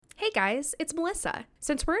guys, it's Melissa.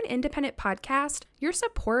 Since we're an independent podcast, your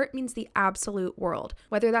support means the absolute world,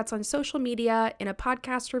 whether that's on social media, in a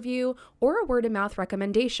podcast review, or a word-of-mouth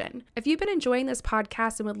recommendation. If you've been enjoying this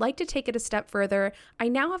podcast and would like to take it a step further, I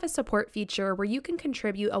now have a support feature where you can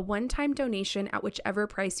contribute a one-time donation at whichever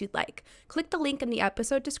price you'd like. Click the link in the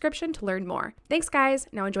episode description to learn more. Thanks, guys.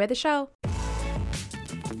 Now enjoy the show.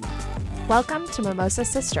 Welcome to Mimosa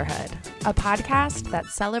Sisterhood, a podcast that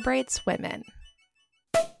celebrates women.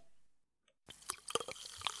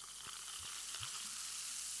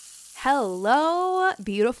 Hello,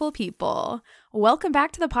 beautiful people. Welcome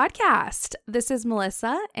back to the podcast. This is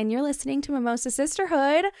Melissa, and you're listening to Mimosa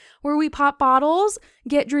Sisterhood, where we pop bottles,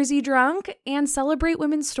 get drizzy drunk, and celebrate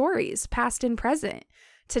women's stories, past and present.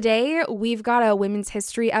 Today, we've got a women's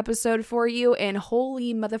history episode for you, and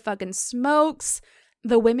holy motherfucking smokes,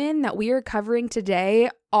 the women that we are covering today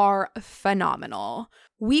are phenomenal.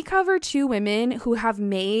 We cover two women who have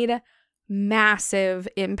made massive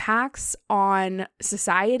impacts on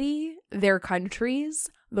society, their countries,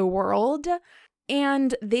 the world,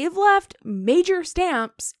 and they've left major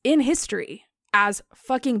stamps in history as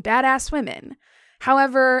fucking badass women.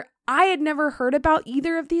 However, I had never heard about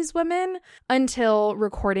either of these women until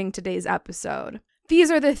recording today's episode. These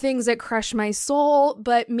are the things that crush my soul,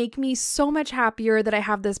 but make me so much happier that I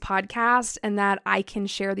have this podcast and that I can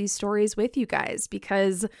share these stories with you guys,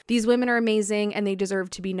 because these women are amazing and they deserve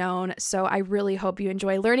to be known. So I really hope you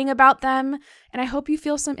enjoy learning about them, and I hope you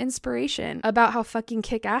feel some inspiration about how fucking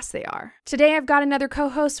kick-ass they are. Today I've got another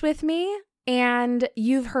co-host with me, and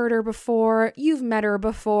you've heard her before, you've met her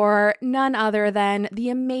before, none other than the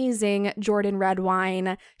amazing Jordan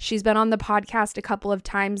Redwine. She's been on the podcast a couple of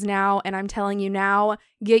times now, and I'm telling you now,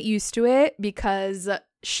 get used to it, because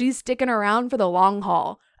she's sticking around for the long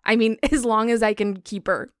haul. I mean, as long as I can keep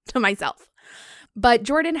her to myself. But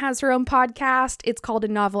Jordan has her own podcast. It's called A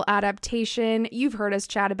Novel Adaptation. You've heard us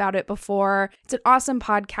chat about it before. It's an awesome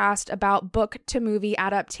podcast about book to movie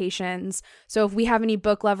adaptations. So if we have any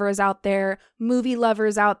book lovers out there, movie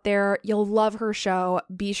lovers out there, you'll love her show.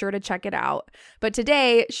 Be sure to check it out. But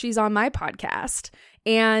today she's on my podcast,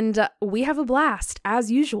 and we have a blast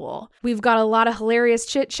as usual. We've got a lot of hilarious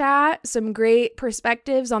chit chat, some great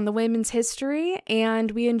perspectives on the women's history,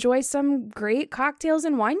 and we enjoy some great cocktails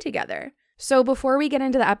and wine together. So before we get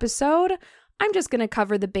into the episode, I'm just going to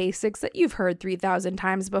cover the basics that you've heard 3,000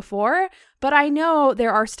 times before, but I know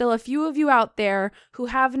there are still a few of you out there who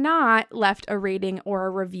have not left a rating or a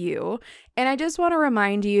review, and I just want to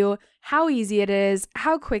remind you how easy it is,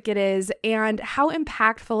 how quick it is, and how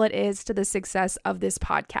impactful it is to the success of this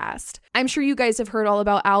podcast. I'm sure you guys have heard all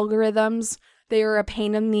about algorithms. They are a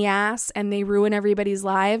pain in the ass, and they ruin everybody's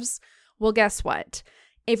lives. Well, guess what?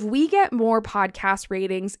 If we get more podcast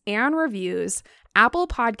ratings and reviews, Apple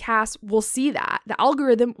Podcasts will see that. The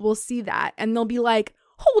algorithm will see that, and they'll be like,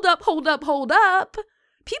 hold up.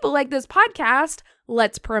 People like this podcast.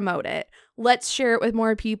 Let's promote it. Let's share it with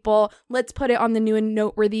more people. Let's put it on the new and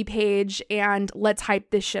noteworthy page, and let's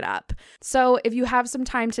hype this shit up. So if you have some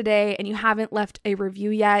time today and you haven't left a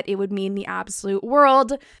review yet, it would mean the absolute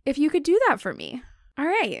world if you could do that for me. All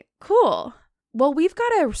right, cool. Well, we've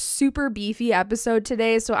got a super beefy episode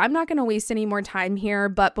today, so I'm not going to waste any more time here.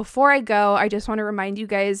 But before I go, I just want to remind you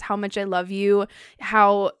guys how much I love you,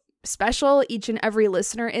 how special each and every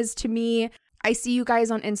listener is to me. I see you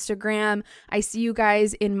guys on Instagram. I see you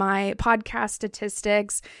guys in my podcast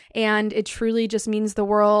statistics, and it truly just means the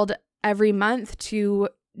world every month to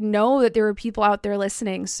know that there are people out there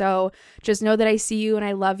listening. So just know that I see you and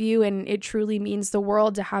I love you, and it truly means the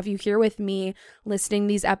world to have you here with me listening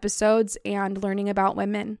these episodes and learning about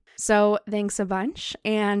women. So thanks a bunch,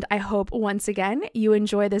 and I hope once again you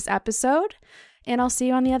enjoy this episode, and I'll see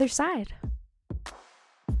you on the other side.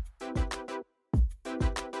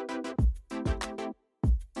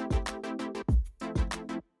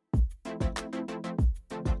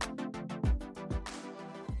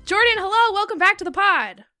 Jordan, hello, welcome back to the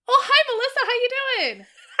pod. Oh, hi, Melissa, how you doing?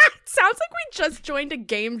 Sounds like we just joined a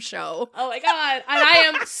game show. Oh my god, and I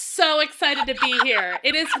am so excited to be here.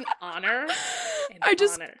 It is an honor. I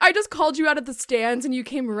just called you out of the stands and you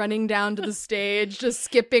came running down to the stage, just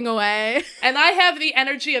skipping away. And I have the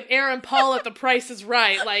energy of Aaron Paul at The Price is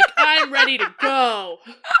Right. Like, I'm ready to go.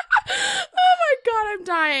 Oh my god, I'm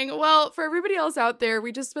dying. Well, for everybody else out there,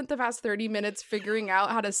 we just spent the past 30 minutes figuring out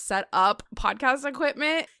how to set up podcast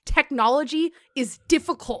equipment. Technology is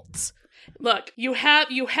difficult. Look, you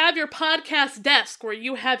have your podcast desk where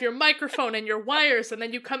you have your microphone and your wires, and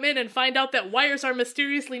then you come in and find out that wires are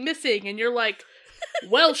mysteriously missing, and you're like,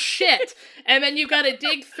 well, shit. And then you gotta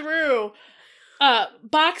dig through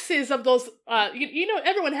boxes of those, you know,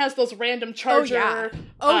 everyone has those random charger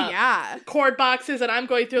cord boxes, and I'm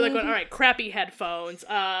going through like, going, all right, crappy headphones,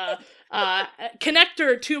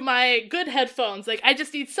 connector to my good headphones. Like, I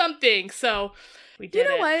just need something. So we did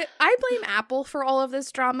it. What? I blame Apple for all of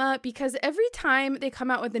this drama because every time they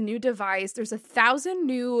come out with a new device, there's 1,000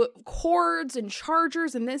 new cords and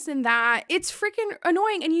chargers and this and that. It's freaking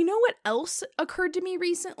annoying. And you know what else occurred to me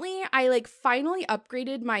recently? I like finally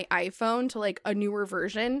upgraded my iPhone to like a newer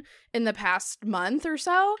version in the past month or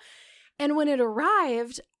so. And when it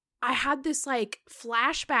arrived, I had this like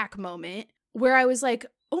flashback moment where I was like,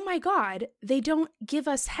 oh my God, they don't give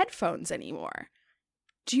us headphones anymore.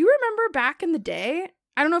 Do you remember back in the day?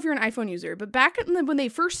 I don't know if you're an iPhone user, but back when they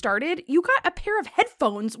first started, you got a pair of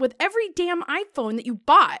headphones with every damn iPhone that you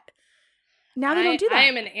bought. Now they don't do that. I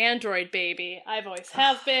am an Android baby. I've always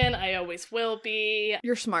have been. I always will be.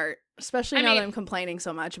 You're smart, especially now that I'm complaining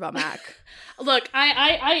so much about Mac. Look,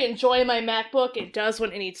 I enjoy my MacBook. It does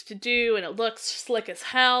what it needs to do, and it looks slick as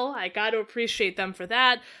hell. I got to appreciate them for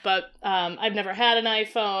that. But I've never had an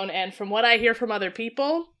iPhone, and from what I hear from other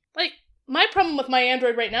people, like, my problem with my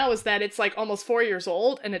Android right now is that it's like almost 4 years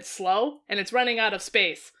old and it's slow and it's running out of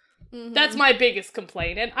space. Mm-hmm. That's my biggest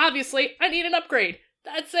complaint. And obviously, I need an upgrade.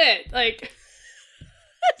 That's it. Like,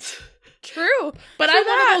 true. But I'm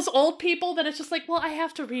one of those old people that it's just like, well, I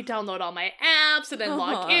have to re-download all my apps and then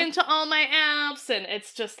log into all my apps. And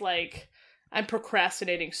it's just like, I'm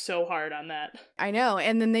procrastinating so hard on that. I know.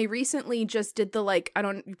 And then they recently just did the, like,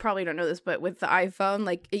 you probably don't know this, but with the iPhone,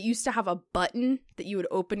 like, it used to have a button that you would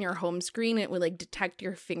open your home screen and it would, like, detect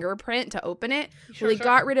your fingerprint to open it. Sure, well, they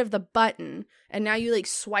got rid of the button and now you, like,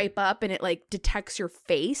 swipe up and it, like, detects your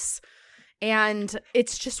face. And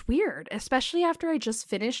it's just weird, especially after I just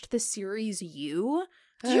finished the series You.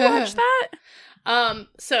 Did you watch that?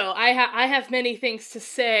 So I have many things to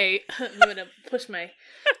say. I'm gonna push my.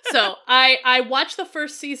 So I watched the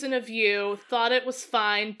first season of You, thought it was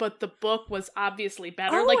fine, but the book was obviously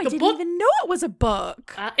better. Oh, like I the didn't book, even know it was a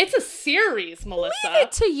book. It's a series, Melissa. Leave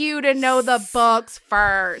it to you to know the books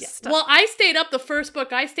first. Yeah. Well, I stayed up the first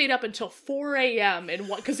book. I stayed up until 4 a.m. and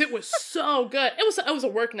because it was so good. It was a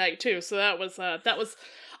work night too, so that was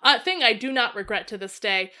a thing I do not regret to this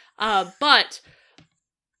day. But.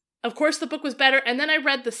 Of course, the book was better, and then I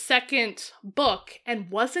read the second book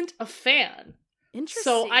and wasn't a fan. Interesting.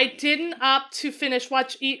 So I didn't opt to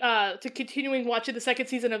continuing watching the second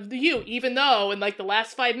season of You, even though in like the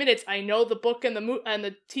last 5 minutes I know the book and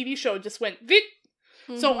the TV show just went vit.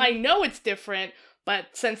 Mm-hmm. So I know it's different, but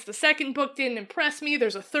since the second book didn't impress me,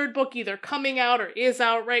 there's a third book either coming out or is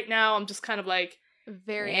out right now. I'm just kind of like.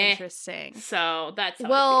 Very interesting. So that's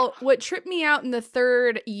how what tripped me out in the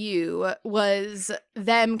third You was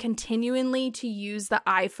them continually to use the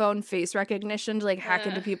iPhone face recognition to like hack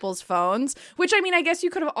into people's phones, which I mean, I guess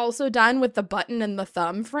you could have also done with the button and the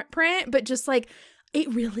thumb print, but just like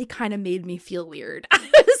it really kind of made me feel weird.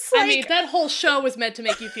 I mean, that whole show was meant to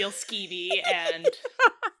make you feel skeevy, and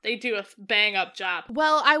they do a bang up job.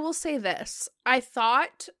 Well, I will say this. I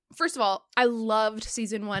thought, first of all, I loved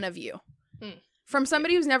season 1 of You. From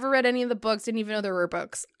somebody who's never read any of the books, didn't even know there were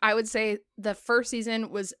books, I would say the first season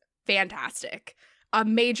was fantastic. A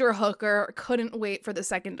major hooker. Couldn't wait for the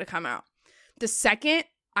second to come out. The second,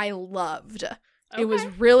 I loved. Okay. It was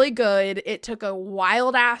really good. It took a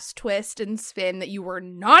wild-ass twist and spin that you were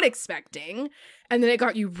not expecting. And then it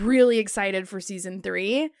got you really excited for season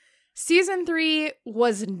 3. Season 3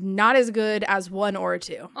 was not as good as 1 or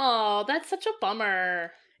 2. Oh, that's such a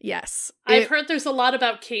bummer. Yes. I've heard there's a lot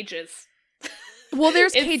about cages. Well,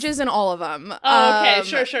 there's cages in all of them. Oh,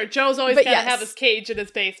 okay, sure. Joe's always got to have his cage in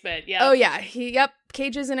his basement, yeah. Oh, yeah.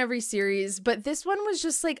 Cages in every series. But this one was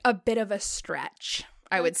just like a bit of a stretch,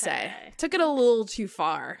 I would say. Took it a little too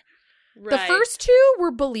far. Right. The first 2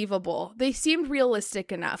 were believable. They seemed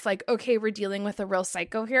realistic enough. Like, okay, we're dealing with a real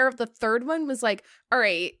psycho here. The third one was like, all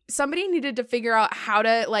right, somebody needed to figure out how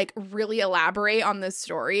to like really elaborate on this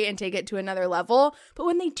story and take it to another level. But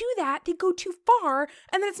when they do that, they go too far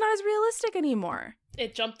and then it's not as realistic anymore.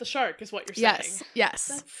 It jumped the shark is what you're saying.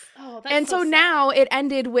 Yes. That's and so sad. Now it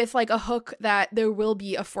ended with like a hook that there will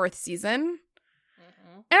be a 4th season.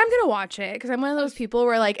 And I'm going to watch it because I'm one of those people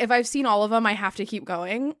where, like, if I've seen all of them, I have to keep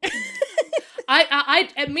going.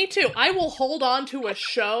 And me too. I will hold on to a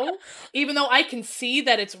show, even though I can see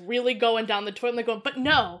that it's really going down the toilet. Going, but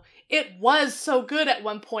no, it was so good at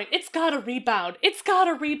one point. It's got to rebound.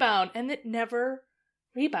 And it never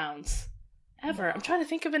rebounds. Ever. I'm trying to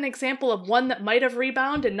think of an example of one that might have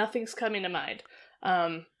rebounded and nothing's coming to mind.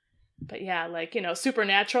 But yeah, like, you know,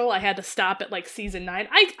 Supernatural, I had to stop at like season 9.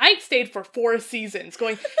 I stayed for 4 seasons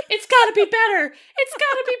going, it's gotta be better! It's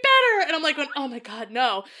gotta be better! And I'm like, oh my god,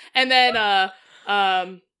 no. And then,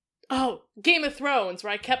 Game of Thrones,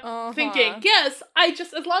 where I kept thinking, yes,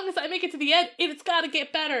 as long as I make it to the end, it's gotta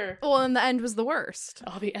get better. Well, and the end was the worst.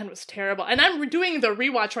 Oh, the end was terrible. And I'm doing the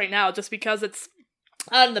rewatch right now just because it's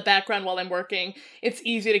on in the background while I'm working. It's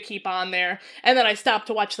easy to keep on there. And then I stopped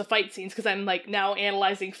to watch the fight scenes because I'm like now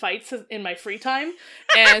analyzing fights in my free time.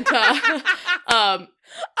 And oh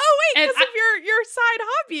wait, because of your side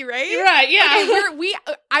hobby, right? Right, yeah. Okay,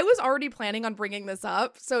 I was already planning on bringing this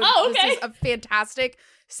up, so okay. This is a fantastic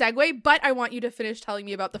segue, but I want you to finish telling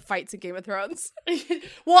me about the fights in Game of Thrones.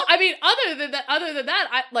 Well, I mean, other than that,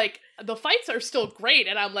 I like the fights are still great,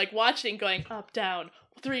 and I'm like watching, going up, down,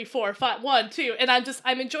 3, 4, 5, 1, 2, and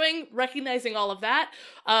I'm enjoying recognizing all of that.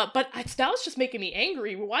 But it's just making me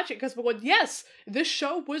angry. We're watching because we're going, yes, this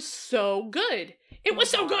show was so good. It was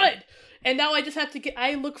so good, and now I just have to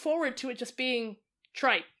I look forward to it just being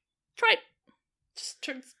trite, just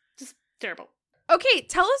terrible. Okay,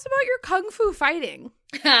 tell us about your kung fu fighting.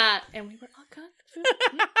 And we were all kung fu.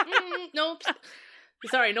 No,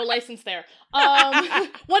 sorry, no license there.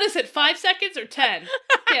 What is it? 5 seconds or 10?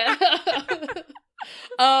 Yeah.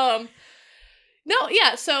 No,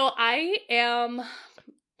 yeah. So I am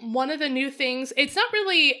one of the new things. It's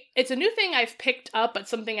a new thing I've picked up, but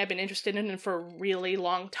something I've been interested in for a really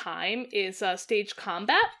long time is stage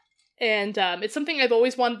combat. And it's something I've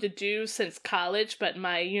always wanted to do since college, but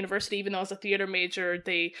my university, even though I was a theater major,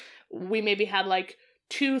 we maybe had like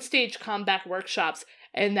 2 stage combat workshops,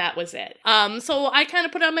 and that was it. So I kind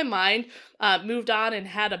of put it on my mind, moved on and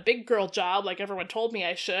had a big girl job like everyone told me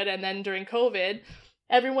I should, and then during COVID,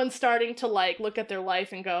 everyone's starting to like look at their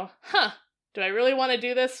life and go, do I really want to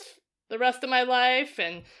do this the rest of my life?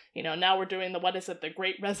 And, you know, now we're doing the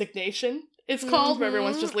Great Resignation. It's called, where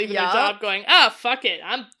everyone's just leaving their job going, fuck it,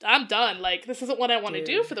 I'm done. Like, this isn't what I want to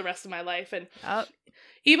do for the rest of my life. And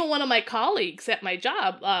even one of my colleagues at my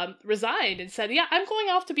job resigned and said, yeah, I'm going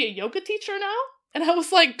off to be a yoga teacher now. And I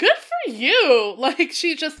was like, good for you. Like,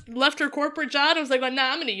 she just left her corporate job and was like, well, nah,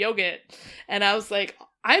 I'm going to yoga it. And I was like,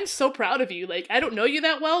 I'm so proud of you. Like, I don't know you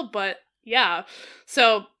that well, but yeah.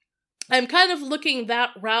 So I'm kind of looking that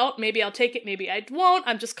route. Maybe I'll take it, maybe I won't.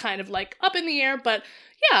 I'm just kind of like up in the air, but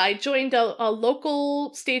yeah, I joined a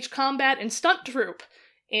local stage combat and stunt troupe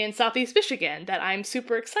in Southeast Michigan that I'm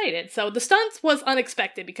super excited. So the stunts was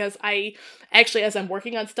unexpected because I actually, as I'm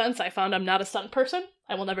working on stunts, I found I'm not a stunt person.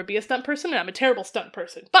 I will never be a stunt person, and I'm a terrible stunt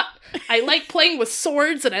person. But I like playing with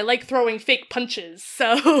swords, and I like throwing fake punches.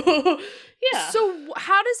 So, yeah. So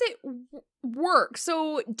how does it work?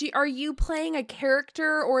 So are you playing a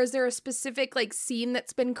character, or is there a specific like scene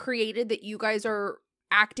that's been created that you guys are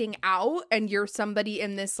acting out and you're somebody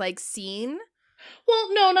in this like scene?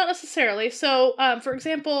 Well, no, not necessarily. So, for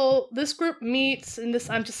example, this group meets, and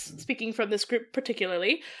I'm just speaking from this group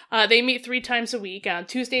particularly, they meet 3 times a week. On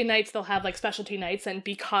Tuesday nights, they'll have like specialty nights, and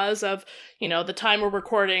because of, you know, the time we're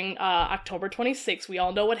recording, October 26th, we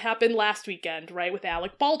all know what happened last weekend, right, with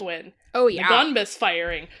Alec Baldwin. Oh, yeah. The gun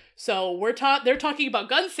misfiring. So they're talking about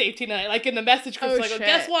gun safety tonight, like in the message group. Like, shit.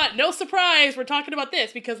 Guess what? No surprise, we're talking about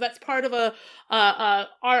this, because that's part of you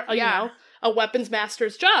know, a weapons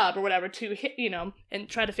master's job or whatever, to hit, you know, and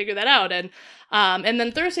try to figure that out. And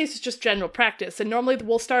then Thursdays is just general practice. And normally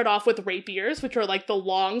we'll start off with rapiers, which are like the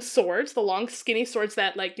long swords, the long skinny swords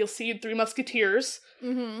that like you'll see in 3 Musketeers.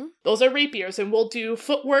 Mm-hmm. Those are rapiers. And we'll do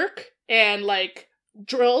footwork and like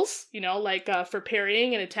drills, you know, like for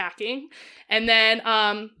parrying and attacking. And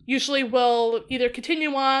then usually we'll either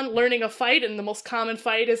continue on learning a fight, and the most common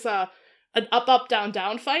fight is an up, down,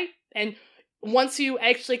 down fight. And once you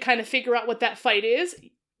actually kind of figure out what that fight is,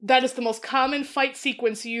 that is the most common fight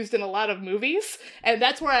sequence used in a lot of movies. And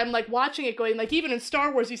that's where I'm like watching it going, like even in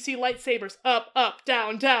Star Wars, you see lightsabers, up,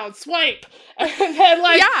 down, down, swipe. And then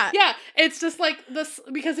like, yeah, it's just like this,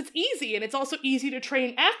 because it's easy, and it's also easy to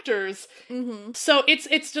train actors. Mm-hmm. So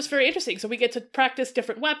it's just very interesting. So we get to practice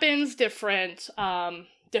different weapons, different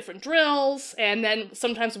drills, and then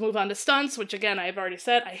sometimes we'll move on to stunts, which again, I've already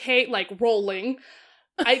said, I hate like rolling.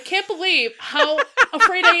 I can't believe how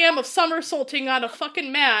afraid I am of somersaulting on a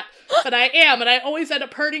fucking mat, but I am, and I always end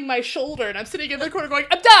up hurting my shoulder, and I'm sitting in the corner going,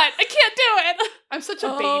 I'm done! I can't do it! I'm such a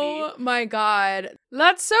baby. Oh my god.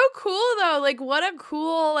 That's so cool, though. Like, what a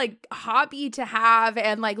cool, like, hobby to have,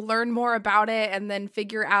 and, like, learn more about it, and then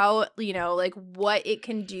figure out, you know, like, what it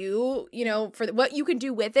can do, you know, for what you can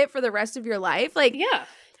do with it for the rest of your life. Like, yeah.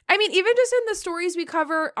 I mean, even just in the stories we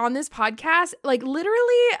cover on this podcast, like,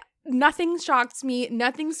 literally, nothing shocks me.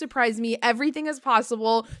 Nothing surprised me. Everything is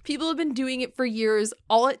possible. People have been doing it for years.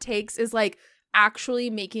 All it takes is like actually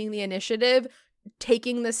making the initiative,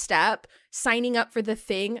 taking the step, signing up for the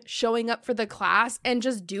thing, showing up for the class, and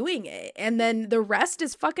just doing it. And then the rest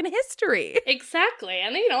is fucking history. Exactly.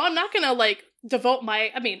 And, you know, I'm not going to like devote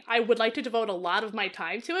I would like to devote a lot of my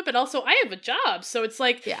time to it, but also I have a job. So it's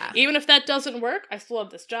like, even if that doesn't work, I still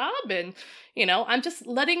have this job. And, you know, I'm just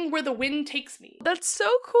letting where the wind takes me. That's so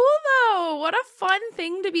cool, though. What a fun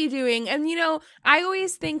thing to be doing. And, you know, I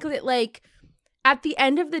always think that, like, at the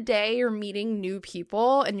end of the day, you're meeting new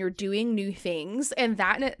people and you're doing new things. And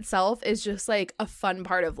that in itself is just like a fun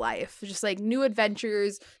part of life. Just like new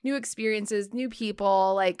adventures, new experiences, new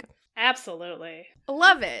people. Like, absolutely.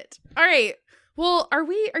 Love it. All right. Well, are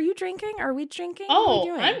you drinking? Are we drinking? Oh,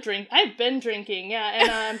 I've been drinking.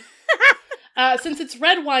 Yeah. And, since it's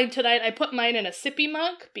red wine tonight, I put mine in a sippy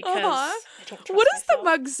mug because I don't trust What does myself. the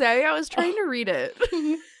mug say? I was trying to read it.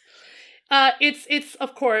 It's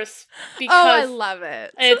of course because I love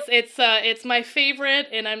it. It's my favorite,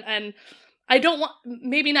 and I don't want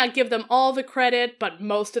maybe not give them all the credit, but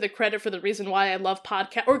most of the credit for the reason why I love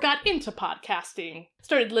podcast or got into podcasting.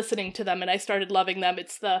 Started listening to them and I started loving them.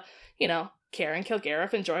 It's the, you know, Karen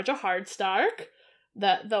Kilgariff and Georgia Hardstark,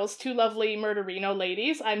 those two lovely murderino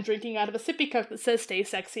ladies. I'm drinking out of a sippy cup that says "Stay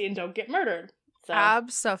sexy and don't get murdered." So.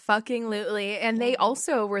 Abso-fucking-lutely. And they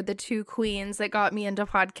also were the two queens that got me into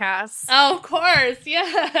podcasts. Oh, of course,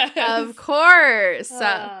 yes. Of course.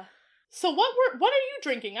 So what are you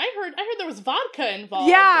drinking? I heard there was vodka involved.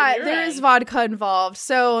 Yeah, there is vodka involved.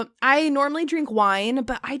 So I normally drink wine,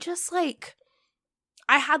 but I just like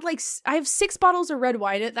I have 6 bottles of red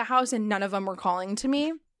wine at the house and none of them were calling to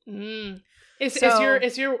me. Is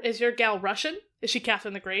your gal Russian? Is she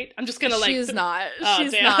Catherine the Great? I'm just gonna like. She's not. Oh,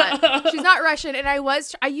 she's damn. not. She's not Russian. And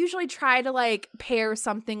I usually try to like pair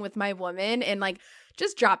something with my woman and like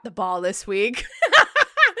just drop the ball this week.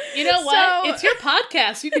 You know what? It's your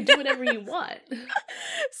podcast. You can do whatever you want.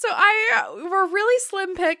 So we're really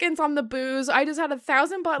slim pickings on the booze. I just had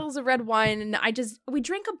 1,000 bottles of red wine and we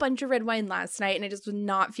drank a bunch of red wine last night and I just was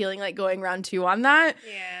not feeling like going round 2 on that.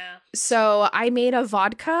 Yeah. So I made a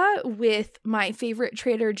vodka with my favorite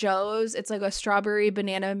Trader Joe's. It's like a strawberry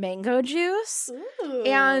banana mango juice. Ooh.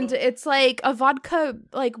 And it's like a vodka,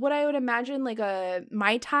 like what I would imagine like a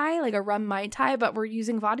Mai Tai, like a rum Mai Tai, but we're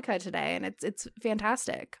using vodka today and it's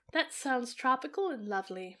fantastic. That sounds tropical and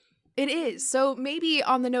lovely. It is. So maybe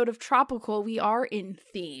on the note of tropical, we are in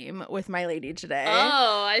theme with my lady today.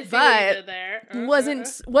 Oh, I see what you did there.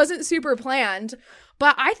 Wasn't super planned.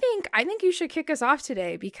 But I think you should kick us off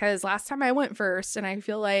today because last time I went first and I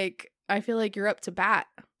feel like you're up to bat.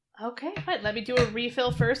 Okay, fine. Let me do a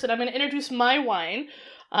refill first and I'm going to introduce my wine.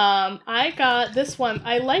 I got this one.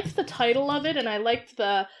 I liked the title of it and I liked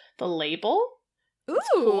the label. Ooh. It's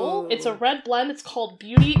cool. It's a red blend. It's called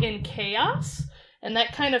Beauty in Chaos. And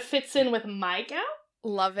that kind of fits in with my gal.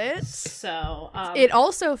 Love it. So it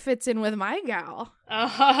also fits in with my gal.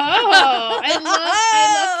 Oh, I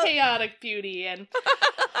love chaotic beauty. And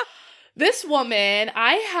this woman,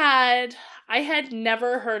 I had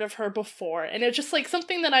never heard of her before. And it's just like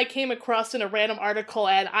something that I came across in a random article.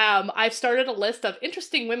 And I've started a list of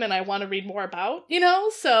interesting women I want to read more about, you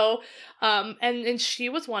know? So, and she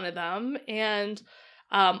was one of them. And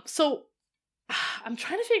so I'm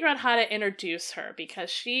trying to figure out how to introduce her because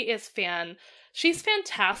she's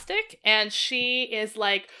fantastic and she is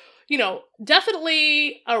like, you know,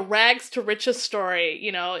 definitely a rags to riches story.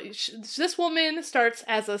 You know, this woman starts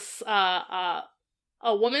as a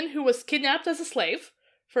woman who was kidnapped as a slave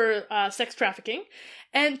for sex trafficking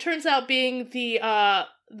and turns out being the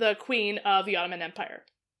queen of the Ottoman Empire.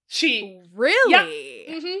 She really? Yeah.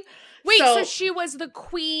 Mm-hmm. Wait, so she was the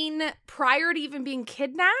queen prior to even being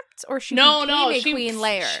kidnapped, or she became a queen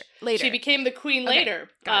later? She became the queen later.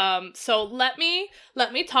 So let me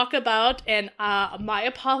talk about, and my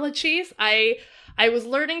apologies. I was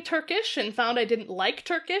learning Turkish and found I didn't like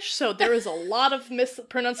Turkish, so there is a lot of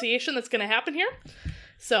mispronunciation that's going to happen here.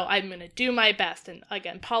 So I'm going to do my best, and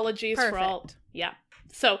again, apologies for all. Yeah.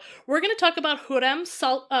 So we're going to talk about Hürrem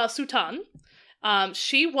Sultan.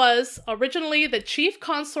 She was originally the chief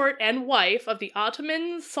consort and wife of the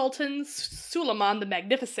Ottoman Sultan Suleiman the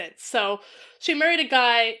Magnificent. So she married a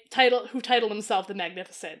guy who titled himself the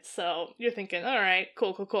Magnificent. So you're thinking, all right,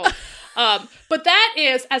 cool. But that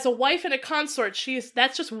is, as a wife and a consort,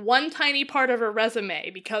 that's just one tiny part of her resume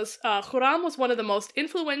because Hürrem was one of the most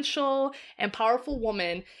influential and powerful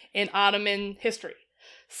women in Ottoman history.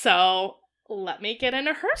 So let me get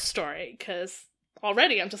into her story because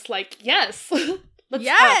already I'm just like, yes,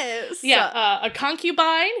 Yes! A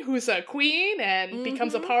concubine who's a queen and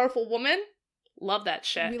becomes a powerful woman. Love that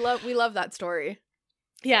shit. We love that story.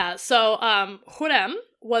 Yeah, so Hurrem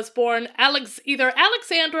was born either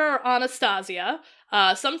Alexandra or Anastasia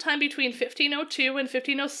sometime between 1502 and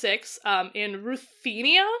 1506 in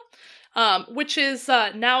Ruthenia, which is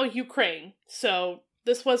now Ukraine. So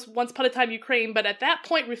this was once upon a time Ukraine, but at that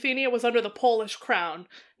point Ruthenia was under the Polish crown.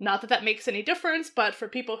 Not that that makes any difference, but for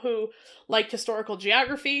people who like historical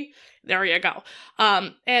geography, there you go.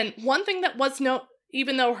 And one thing that was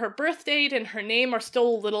even though her birth date and her name are still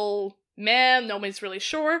a little nobody's really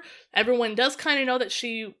sure, everyone does kind of know that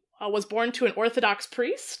she was born to an Orthodox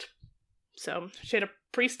priest. So she had a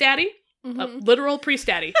priest daddy, a literal priest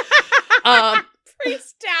daddy.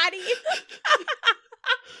 Priest daddy.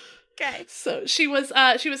 Okay. So she was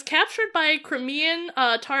captured by Crimean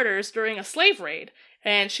Tartars during a slave raid,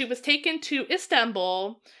 and she was taken to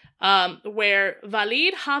Istanbul, where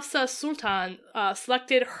Valid Hafsa Sultan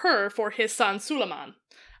selected her for his son Suleiman.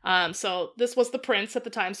 So this was the prince at the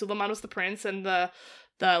time. Suleiman was the prince, and the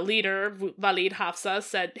leader, Valid Hafsa,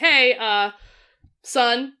 said, "Hey,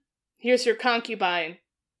 son, here's your concubine.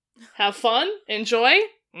 Have fun, enjoy."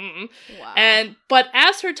 Wow. But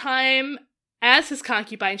as her time as his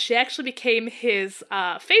concubine, she actually became his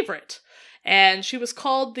favorite, and she was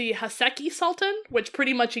called the Haseki Sultan, which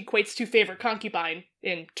pretty much equates to favorite concubine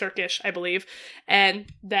in Turkish, I believe.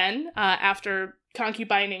 And then after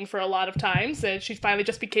concubining for a lot of times, and she finally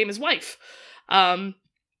just became his wife. And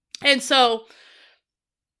so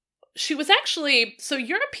she was actually, so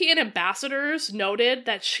European ambassadors noted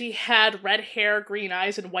that she had red hair, green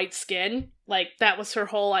eyes, and white skin. Like, that was her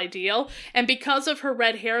whole ideal. And because of her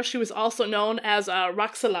red hair, she was also known as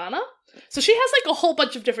Roxolana. So she has, like, a whole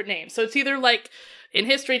bunch of different names. So it's either, like, in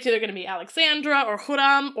history, it's either going to be Alexandra or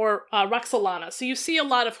Hurrem or Roxolana. So you see a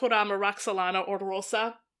lot of Hurrem or Roxolana or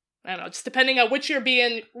Rosa. I don't know, just depending on which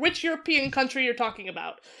European country you're talking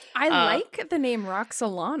about. I like the name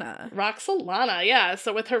Roxolana. Roxolana, yeah.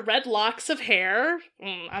 So with her red locks of hair,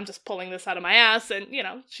 I'm just pulling this out of my ass, and, you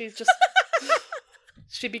know, she's just...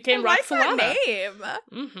 she became Roxolana. That name.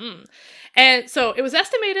 Mm-hmm. And so it was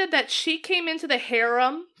estimated that she came into the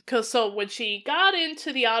harem, so when she got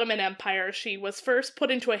into the Ottoman Empire, she was first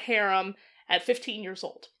put into a harem at 15 years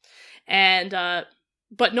old. And,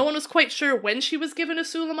 but no one was quite sure when she was given to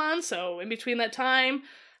Suleiman, so in between that time,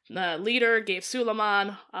 the leader gave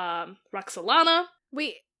Suleiman Roxolana.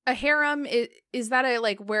 Wait, a harem, is that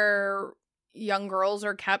where young girls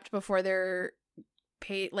are kept before they're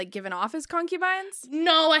given off as concubines?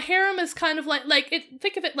 No, a harem is kind of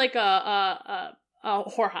think of it like a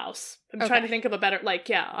whorehouse. I'm trying to think of a better,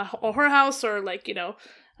 a whorehouse or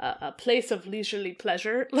a place of leisurely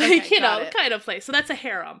pleasure, kind of place. So that's a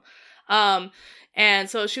harem. And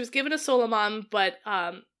so she was given to Suleiman, but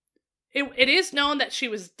it is known that she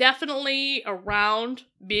was definitely around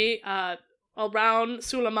Suleiman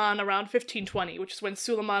around 1520, which is when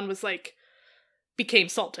Suleiman was became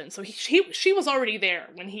sultan. So she was already there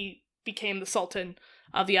when he became the sultan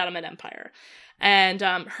of the Ottoman Empire. And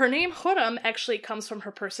her name Hurrem actually comes from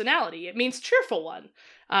her personality. It means cheerful one,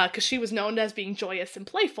 because she was known as being joyous and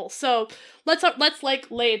playful. So let's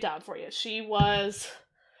lay it down for you. She was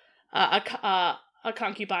a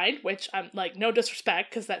concubine, which I'm no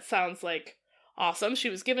disrespect, because that sounds awesome. She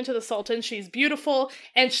was given to the sultan. She's beautiful,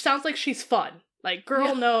 and she sounds like she's fun.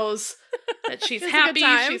 Girl knows that she's happy,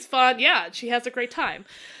 she's fun. Yeah, she has a great time.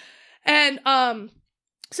 And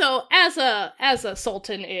so as a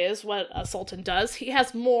sultan is, what a sultan does, he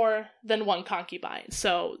has more than one concubine.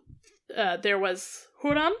 So there was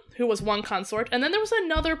Hurrem, who was one consort, and then there was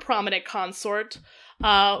another prominent consort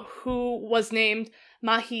who was named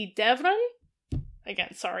Mahidevran.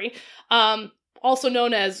 Again, sorry. Also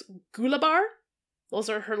known as Gulabar. Those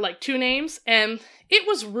are her two names, and it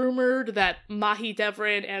was rumored that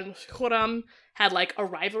Mahidevran and Hurrem had a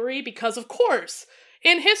rivalry because, of course,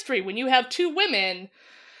 in history, when you have two women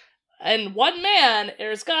and one man,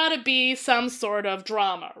 there's gotta be some sort of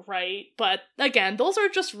drama, right? But again, those are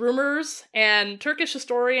just rumors, and Turkish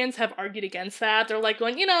historians have argued against that. They're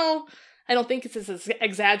going, I don't think it's as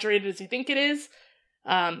exaggerated as you think it is.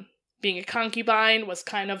 Being a concubine was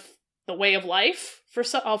kind of the way of life for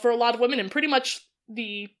a lot of women, and pretty much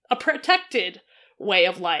a protected way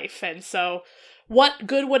of life. And so what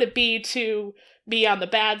good would it be to be on the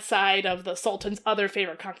bad side of the sultan's other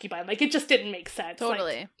favorite concubine? It just didn't make sense.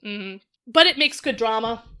 Totally. But it makes good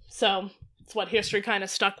drama, so it's what history kind of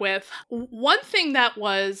stuck with. One thing that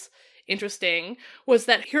was interesting was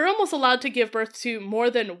that Hurrem was allowed to give birth to more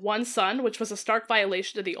than one son, which was a stark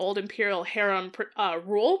violation of the old imperial harem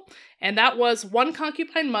rule, and that was one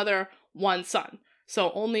concubine mother, one son. So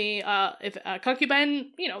only if a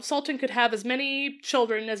concubine, sultan could have as many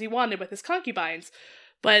children as he wanted with his concubines,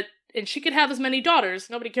 and she could have as many daughters.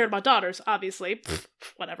 Nobody cared about daughters, obviously.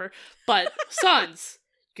 Whatever. But sons,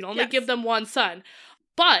 you can only give them one son.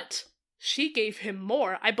 But she gave him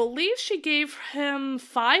more. I believe she gave him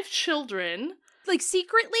 5 children. Like,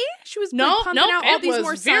 secretly? She was pumping out all these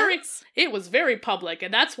more sons? It was very public,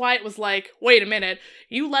 and that's why it was like, wait a minute,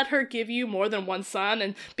 you let her give you more than one son?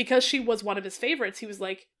 And because she was one of his favorites, he was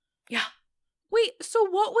like, yeah. Wait, so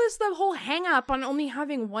what was the whole hang-up on only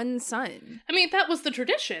having one son? I mean, that was the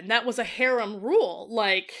tradition. That was a harem rule,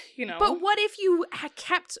 like, But what if you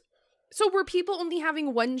kept... So were people only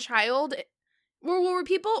having one child? Were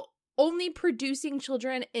people only producing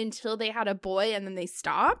children until they had a boy and then they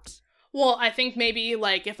stopped? Well, I think maybe,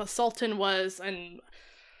 like, if a sultan was, and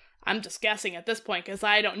I'm just guessing at this point because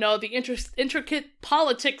I don't know the intricate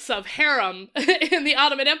politics of harem in the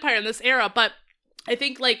Ottoman Empire in this era, but I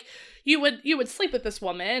think, like, you would sleep with this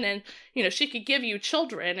woman and, she could give you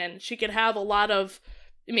children and she could have a lot of,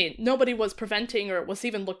 nobody was preventing or was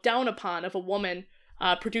even looked down upon if a woman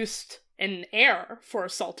produced an heir for a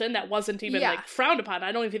sultan that wasn't even, like, frowned upon.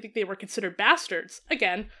 I don't even think they were considered bastards.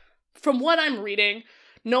 Again, from what I'm reading,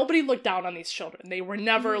 nobody looked down on these children. They were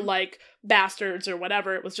never, like, bastards or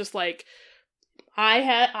whatever. It was just like, I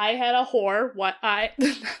had a whore.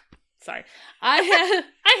 Sorry. I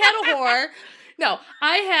had a whore. No,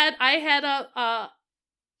 I had a,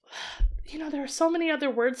 there are so many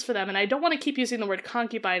other words for them, and I don't want to keep using the word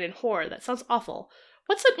concubine and whore. That sounds awful.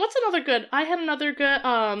 What's another good, I had another good,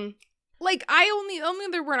 Like, the only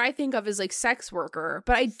other word I think of is, like, sex worker,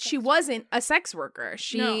 but she wasn't a sex worker.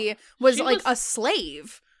 She was a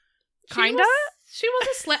slave. Kinda? She was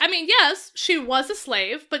a slave. I mean, yes, she was a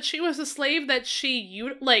slave, but she was a slave that she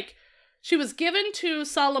was given to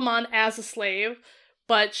Solomon as a slave,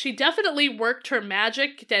 but she definitely worked her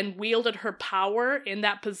magic and wielded her power in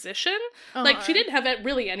that position. Like, she didn't have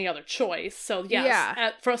really any other choice. So,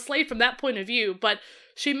 yes, for a slave from that point of view, but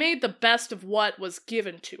she made the best of what was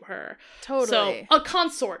given to her. Totally. So, a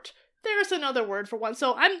consort. There's another word for one.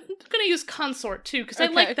 So, I'm going to use consort, too, because I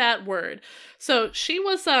like that word. So, she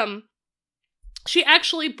was, she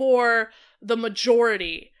actually bore the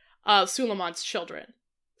majority of Suleiman's children.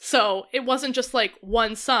 So, it wasn't just, like,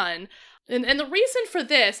 one son. And the reason for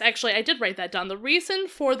this, actually, I did write that down. The reason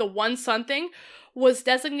for the one son thing was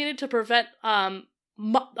designated to prevent a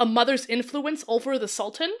mother's influence over the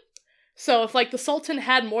sultan. So if, like, the sultan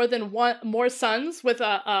had more sons with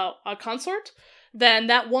a consort, then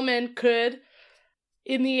that woman could,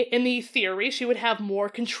 in the theory, she would have more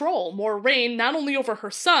control, more reign, not only over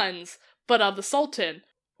her sons, but of the sultan,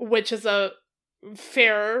 which is a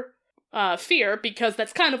fair fear, because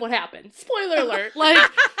that's kind of what happened. Spoiler alert.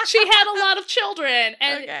 Like, she had a lot of children,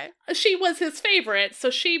 and she was his favorite, so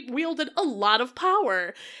she wielded a lot of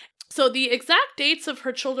power. So the exact dates of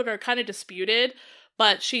her children are kind of disputed,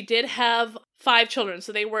 but she did have 5 children.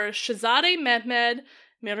 So they were Shahzadeh Mehmed,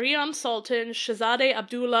 Miriam Sultan, Shahzadeh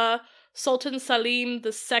Abdullah, Sultan Salim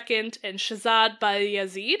II, and Shahzad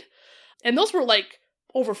Bayezid. And those were, like,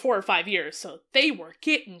 over 4 or 5 years, so they were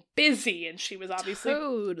getting busy, and she was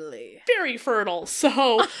obviously very fertile,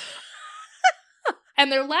 so...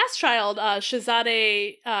 And their last child,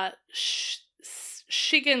 Shahzadeh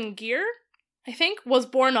Shigangir, I think, was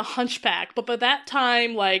born a hunchback, but by that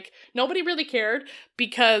time, like, nobody really cared,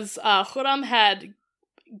 because Khurram had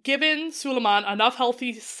given Suleiman enough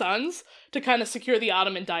healthy sons to kind of secure the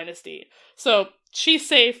Ottoman dynasty. So, she's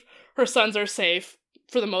safe, her sons are safe,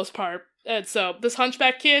 for the most part. And so, this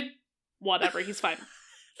hunchback kid, whatever, he's fine.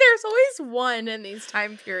 There's always one in these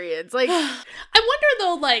time periods. Like, I wonder,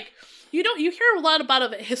 though, like, you hear a lot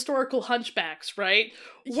about historical hunchbacks, right?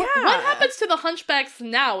 Yeah. What happens to the hunchbacks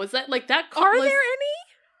now? Is that, like, that... Are there any?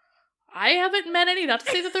 I haven't met any, not to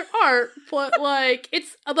say that there aren't, but, like,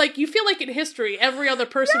 it's, like, you feel like in history, every other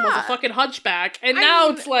person was a fucking hunchback, and now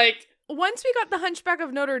it's like... Once we got the Hunchback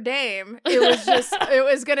of Notre Dame, it was just,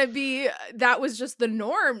 that was just the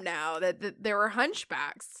norm now, that there were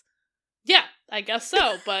hunchbacks. Yeah, I guess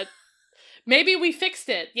so, but maybe we fixed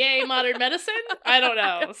it. Yay, modern medicine? I don't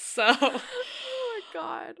know, so. Oh my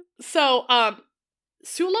god. So,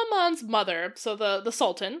 Suleiman's mother, so the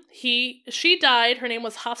Sultan, she died, her name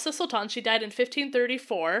was Hafsa Sultan, she died in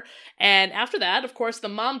 1534, and after that, of course, the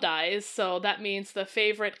mom dies, so that means the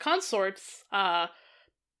favorite consort's,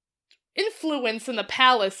 influence in the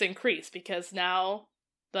palace increased, because now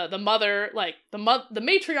the mother, like, the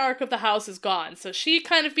matriarch of the house is gone, so she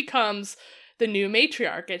kind of becomes the new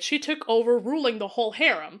matriarch, and she took over ruling the whole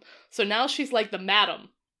harem. So now she's like the madam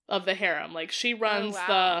of the harem. Like, she runs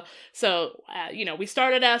we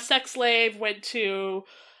started as sex slave, went to,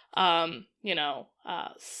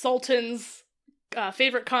 Sultan's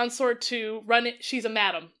favorite consort to run it. She's a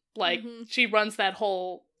madam. Like, she runs that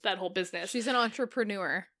whole business. She's an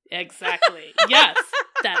entrepreneur. Exactly. Yes.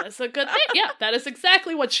 That is a good thing. Yeah, that is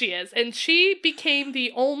exactly what she is. And she became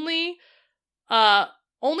the only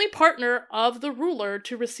partner of the ruler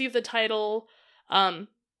to receive the title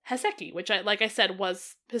Haseki, which like I said,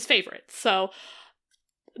 was his favorite. So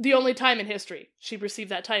the only time in history she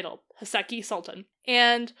received that title, Haseki Sultan.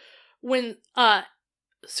 And when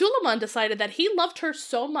Suleiman decided that he loved her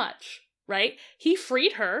so much, right, he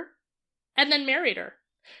freed her and then married her.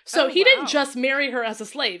 So he didn't just marry her as a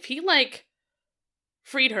slave. He, like,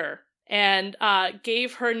 freed her and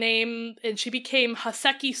gave her name, and she became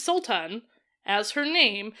Haseki Sultan as her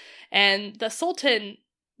name. And the Sultan,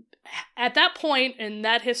 at that point in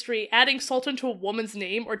that history, adding Sultan to a woman's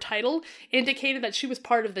name or title indicated that she was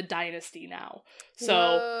part of the dynasty now.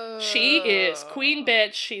 So she is queen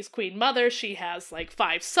bitch, she's queen mother, she has, like,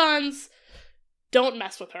 5 sons. Don't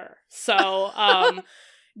mess with her. So,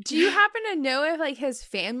 do you happen to know if, like, his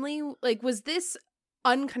family, like, was this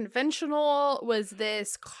unconventional? Was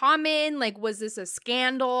this common? Like, was this a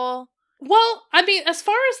scandal? Well, I mean, as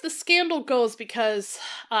far as the scandal goes, because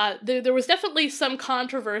there was definitely some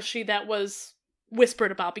controversy that was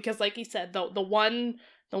whispered about, because, like you said, the one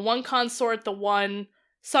consort, the one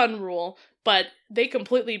son rule, but they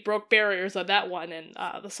completely broke barriers on that one, and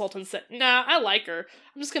the Sultan said, nah, I like her.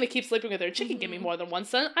 I'm just gonna keep sleeping with her. She can give me more than one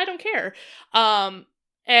son. I don't care.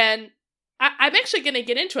 And I'm actually going to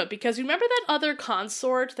get into it, because you remember that other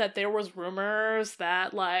consort that there was rumors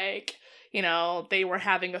that, like, you know, they were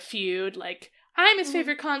having a feud, like, I'm his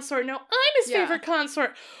favorite consort, no, I'm his favorite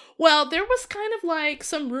consort. Well, there was kind of, like,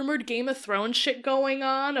 some rumored Game of Thrones shit going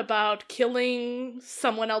on about killing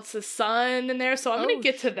someone else's son in there, so I'm going to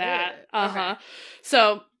get to that. Okay.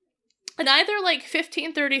 So, in either, like,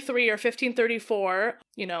 1533 or 1534,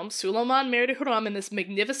 you know, Suleiman married Hurrem in this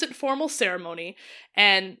magnificent formal ceremony,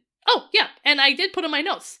 and, oh, yeah, and I did put in my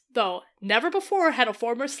notes, though, never before had a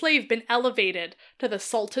former slave been elevated to the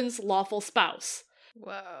Sultan's lawful spouse.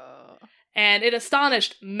 Whoa. And it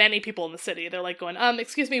astonished many people in the city. They're like going,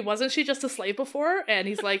 excuse me, wasn't she just a slave before? And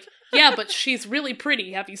he's like, yeah, but she's really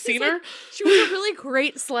pretty. Have you seen her? She was a really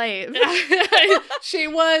great slave. She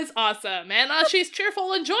was awesome. And she's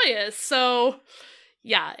cheerful and joyous. So,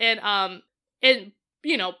 yeah. And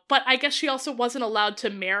you know, but I guess she also wasn't allowed to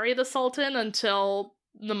marry the Sultan until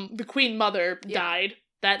the Queen Mother died.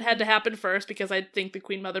 That had to happen first, because I think the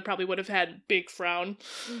Queen Mother probably would have had big frown.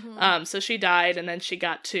 So she died, and then she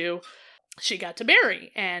got to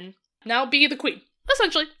marry and now be the queen,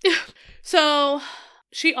 essentially. So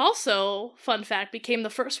she also, fun fact, became the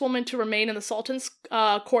first woman to remain in the Sultan's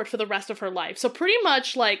court for the rest of her life. So pretty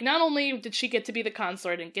much, like, not only did she get to be the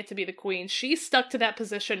consort and get to be the queen, she stuck to that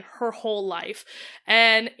position her whole life.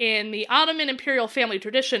 And in the Ottoman imperial family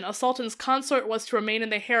tradition, a sultan's consort was to remain in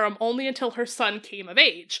the harem only until her son came of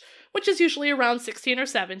age, which is usually around 16 or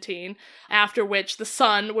 17, after which the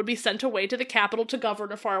son would be sent away to the capital to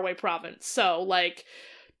govern a faraway province. So, like,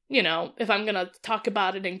 you know, if I'm gonna talk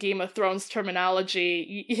about it in Game of Thrones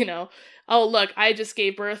terminology, you know, oh, look, I just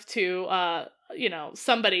gave birth to, you know,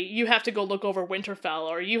 somebody, you have to go look over Winterfell,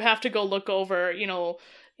 or you have to go look over, you know,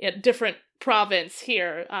 a different province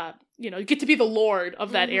here, you know, you get to be the lord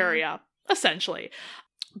of that area, essentially.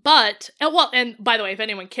 But, and by the way, if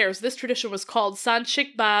anyone cares, this tradition was called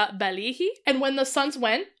Sanchikba Balihi, and when the sons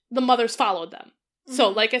went, the mothers followed them. So,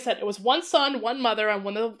 like I said, it was one son, one mother, and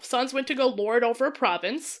when the sons went to go lord over a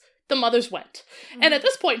province, the mothers went. And at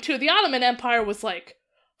this point, too, the Ottoman Empire was, like,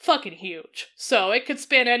 fucking huge. So it could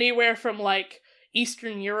span anywhere from, like,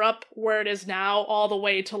 Eastern Europe, where it is now, all the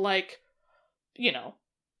way to, like, you know,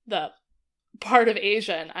 the part of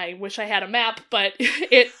Asia. And I wish I had a map, but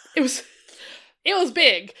it was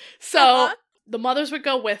big. So the mothers would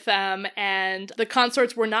go with them, and the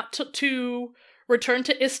consorts were not to return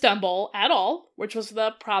to Istanbul at all, which was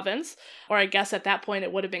the province, or I guess at that point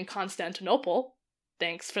it would have been Constantinople.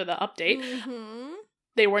 Thanks for the update.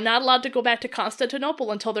 They were not allowed to go back to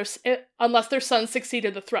Constantinople unless their son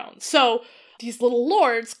succeeded the throne. So these little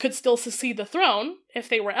lords could still succeed the throne if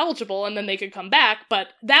they were eligible, and then they could come back, but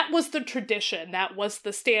that was the tradition, that was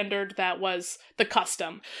the standard, that was the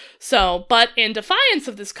custom. So, but in defiance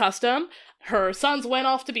of this custom, her sons went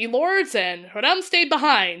off to be lords, and Hurrem stayed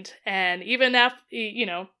behind. And even after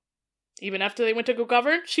they went to go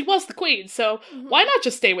govern, she was the queen. So why not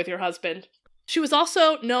just stay with your husband? She was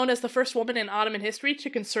also known as the first woman in Ottoman history to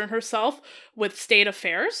concern herself with state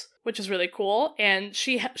affairs, which is really cool. And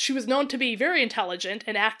she was known to be very intelligent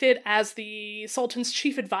and acted as the Sultan's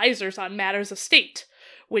chief advisors on matters of state,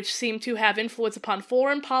 which seemed to have influence upon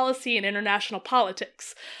foreign policy and international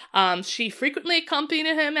politics. She frequently accompanied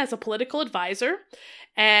him as a political advisor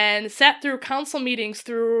and sat through council meetings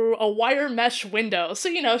through a wire mesh window.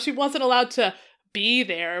 So, she wasn't allowed to be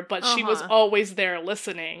there, but she was always there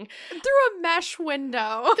listening. Through a mesh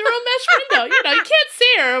window. You can't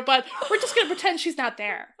see her, but we're just going to pretend she's not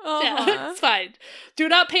there. Yeah, it's fine. Do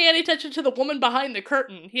not pay any attention to the woman behind the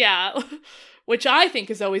curtain. Yeah. Which I think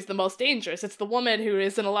is always the most dangerous. It's the woman who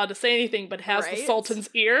isn't allowed to say anything but has the Sultan's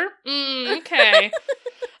ear. Okay.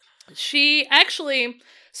 She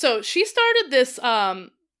started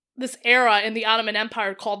this era in the Ottoman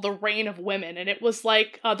Empire called the Reign of Women, and it was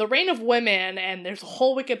like the Reign of Women, and there's a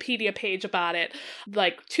whole Wikipedia page about it,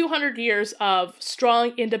 like 200 years of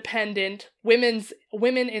strong, independent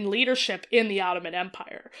women in leadership in the Ottoman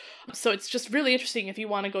Empire. So it's just really interesting if you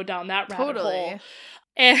want to go down that rabbit hole.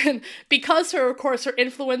 And because her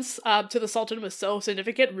influence to the Sultan was so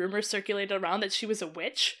significant, rumors circulated around that she was a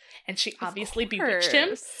witch, and she obviously bewitched him.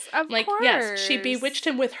 Of course. Yes, she bewitched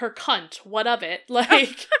him with her cunt. What of it?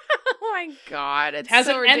 Like, oh my god, it's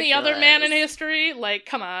hasn't so any other man in history? Like,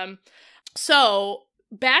 come on. So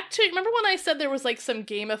back to, remember when I said there was like some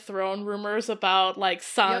Game of Thrones rumors about like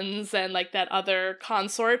sons and like that other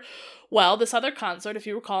consort? Well, this other consort, if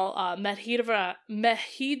you recall, Mahidevran,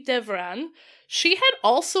 she had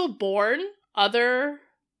also borne other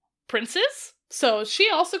princes. So she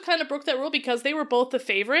also kind of broke that rule because they were both the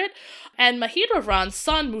favorite. And Mahidevran's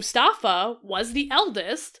son, Mustafa, was the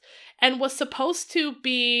eldest and was supposed to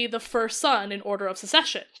be the first son in order of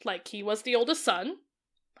succession. Like, he was the oldest son.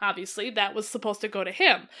 Obviously, that was supposed to go to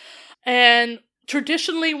him. And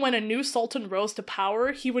traditionally, when a new sultan rose to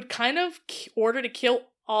power, he would kind of order to kill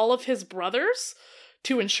all of his brothers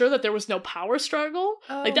to ensure that there was no power struggle.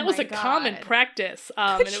 Like, that was a common practice.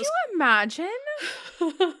 Could you imagine?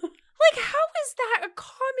 Like, how is that a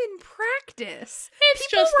common practice? It's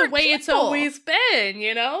just the way it's always been,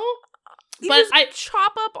 You just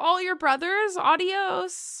chop up all your brothers?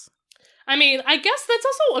 Adios. I mean, I guess that's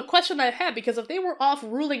also a question I had, because if they were off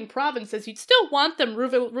ruling provinces, you'd still want them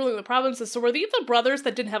ruling the provinces. So were these the brothers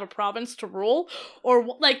that didn't have a province to rule? Or,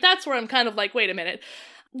 like, that's where I'm kind of like, wait a minute.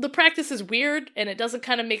 The practice is weird, and it doesn't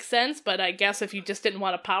kind of make sense, but I guess if you just didn't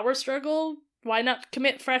want a power struggle, why not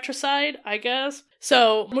commit fratricide, I guess?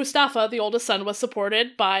 So, Mustafa, the oldest son, was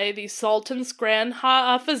supported by the Sultan's Grand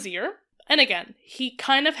Vizier. And again, he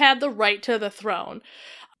kind of had the right to the throne.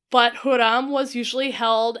 But Hurram was usually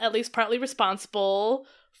held at least partly responsible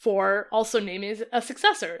for also naming a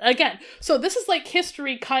successor. Again, so this is like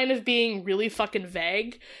history kind of being really fucking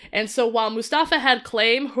vague. And so while Mustafa had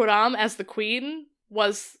claim, Hurram as the queen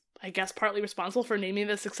was, I guess, partly responsible for naming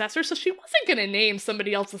the successor. So she wasn't going to name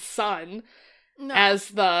somebody else's son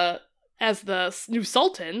as the new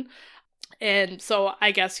sultan. And so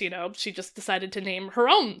I guess, she just decided to name her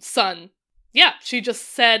own son. Yeah, she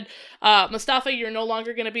just said, Mustafa, you're no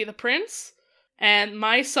longer going to be the prince, and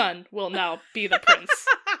my son will now be the prince.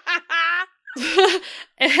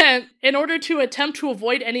 And in order to attempt to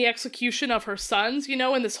avoid any execution of her sons,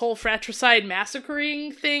 in this whole fratricide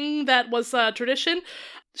massacring thing that was a tradition,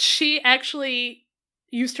 she actually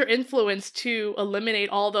used her influence to eliminate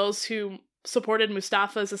all those who supported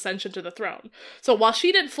Mustafa's ascension to the throne. So while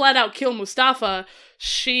she didn't flat out kill Mustafa,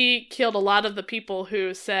 she killed a lot of the people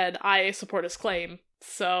who said, I support his claim.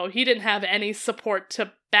 So he didn't have any support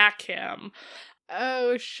to back him.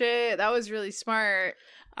 Oh shit, that was really smart.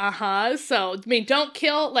 So, I mean, don't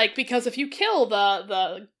kill, because if you kill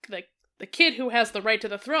the kid who has the right to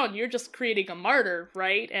the throne, you're just creating a martyr,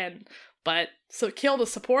 right? So kill the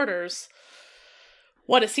supporters.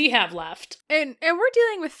 What does he have left? And we're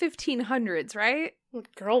dealing with 1500s, right? The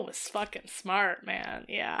girl was fucking smart, man.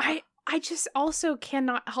 Yeah. I just also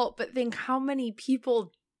cannot help but think how many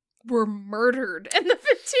people were murdered in the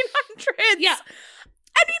 1500s. Yeah.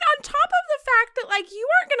 I mean, on top of the fact that, you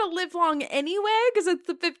aren't going to live long anyway because it's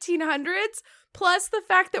the 1500s, plus the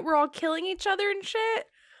fact that we're all killing each other and shit.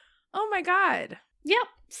 Oh my god. Yep.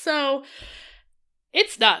 So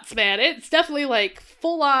it's nuts, man. It's definitely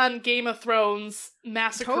full-on Game of Thrones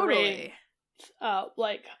massacring. Totally.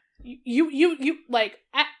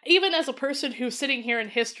 Even as a person who's sitting here in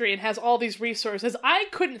history and has all these resources, I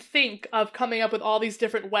couldn't think of coming up with all these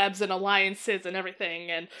different webs and alliances and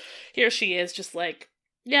everything. And here she is, just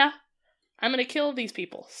yeah, I'm gonna kill these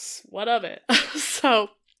people. What of it?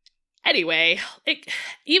 So Anyway,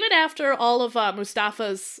 even after all of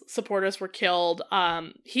Mustafa's supporters were killed,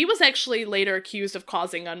 he was actually later accused of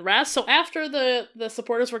causing unrest. So after the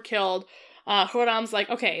supporters were killed, Khurram's like,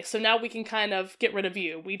 okay, so now we can kind of get rid of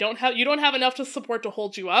you. You don't have enough to support to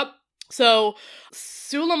hold you up. So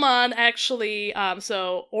Suleiman actually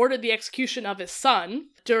ordered the execution of his son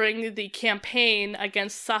during the campaign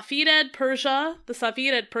against Safavid Persia in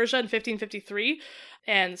 1553.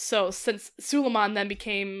 And so since Suleiman then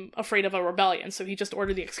became afraid of a rebellion, so he just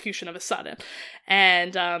ordered the execution of his son.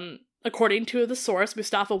 And according to the source,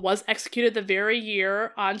 Mustafa was executed the very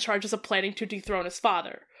year on charges of planning to dethrone his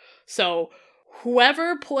father. So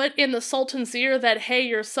whoever put in the Sultan's ear that, hey,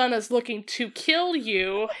 your son is looking to kill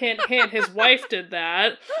you, hint, hint, his wife did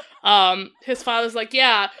that. His father's like,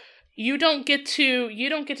 yeah, you don't get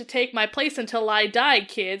to take my place until I die,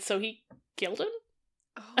 kid. So he killed him.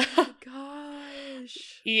 Oh my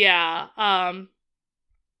gosh. Yeah.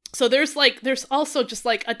 So there's also just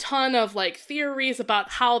like a ton of like theories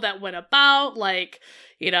about how that went about, like,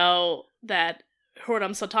 that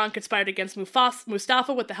Khurram Sultan conspired against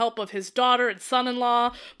Mustafa with the help of his daughter and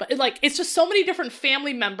son-in-law, but it's just so many different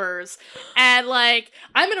family members, and like,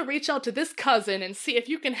 I'm gonna reach out to this cousin and see if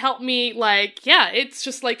you can help me, it's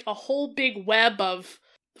just like a whole big web of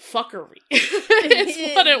fuckery.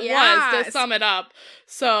 It's what it was, to sum it up.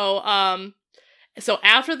 So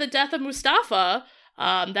after the death of Mustafa,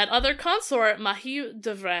 that other consort,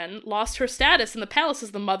 Mahidevran, lost her status in the palace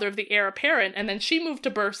as the mother of the heir apparent, and then she moved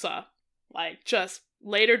to Bursa, just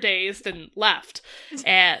later dazed and left.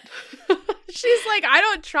 And she's like, I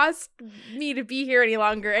don't trust me to be here any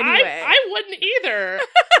longer anyway. I wouldn't either.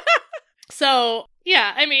 So,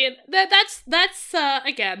 yeah, I mean, that's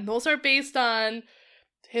again, those are based on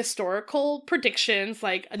historical predictions.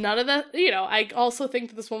 Like, none of the, I also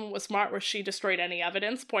think that this woman was smart where she destroyed any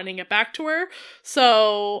evidence pointing it back to her.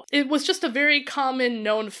 So it was just a very common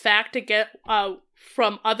known fact to get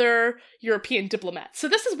from other European diplomats. So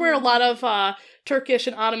this is where a lot of Turkish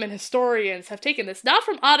and Ottoman historians have taken this, not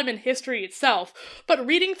from Ottoman history itself, but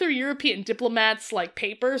reading through European diplomats'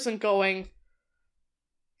 papers and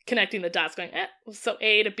connecting the dots, going, so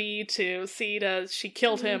A to B to C to she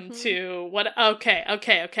killed him to what?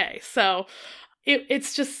 Okay. So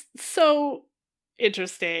it's just so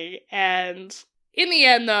interesting. And in the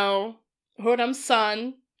end, though, Khurram's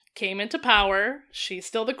son came into power. She's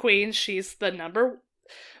still the queen. She's the number.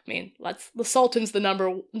 The Sultan's the number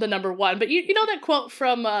one. But you know that quote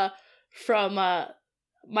from My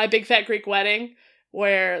Big Fat Greek Wedding,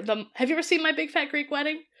 where have you ever seen My Big Fat Greek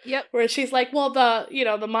Wedding? Yep. Where she's like, well,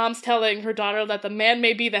 the mom's telling her daughter that the man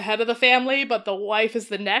may be the head of the family, but the wife is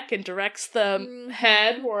the neck and directs the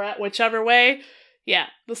head or whichever way. Yeah,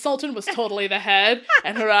 the Sultan was totally the head,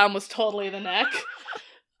 and Khurram was totally the neck.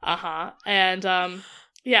 And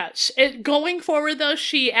going forward, though,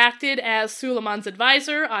 she acted as Suleiman's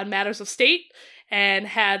advisor on matters of state and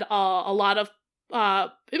had a lot of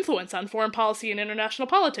influence on foreign policy and international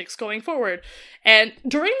politics going forward. And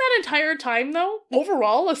during that entire time, though,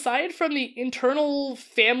 overall, aside from the internal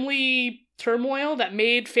family turmoil that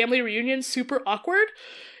made family reunions super awkward,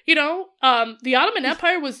 the Ottoman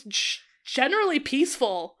Empire was generally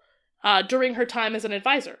peaceful during her time as an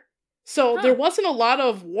advisor. So there wasn't a lot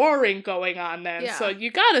of warring going on then. Yeah. So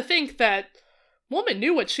you gotta think that woman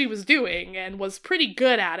knew what she was doing and was pretty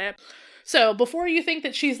good at it. So before you think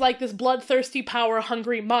that she's like this bloodthirsty,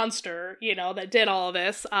 power-hungry monster, that did all of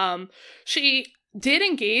this, she did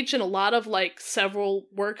engage in a lot of several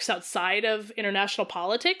works outside of international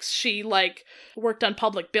politics. She worked on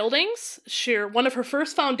public buildings. One of her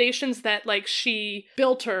first foundations that she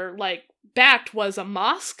built or backed was a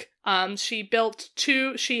mosque. She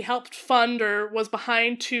helped fund or was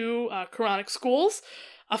behind 2 Quranic schools,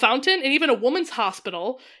 a fountain, and even a women's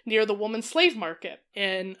hospital near the women's slave market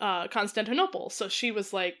in Constantinople. So she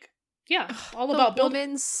was all about building.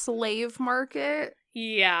 Women's slave market?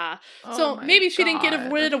 Yeah. So maybe she didn't get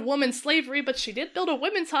rid of women's slavery, but she did build a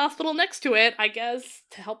women's hospital next to it, I guess,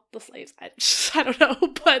 to help the slaves. I don't know,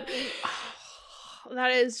 but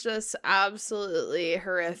that is just absolutely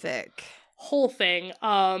horrific. Whole thing.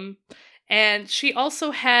 And she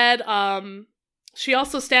also had she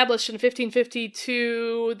also established in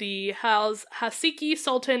 1552 the Haseki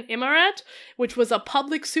Sultan Imarat, which was a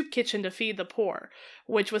public soup kitchen to feed the poor,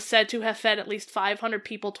 which was said to have fed at least 500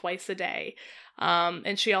 people twice a day.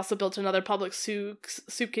 And she also built another public soup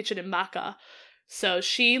kitchen in Makkah. So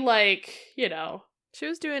she she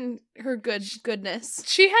was doing her goodness.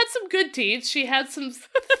 She had some good deeds. She had some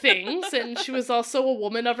things, and she was also a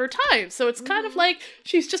woman of her time. So it's kind of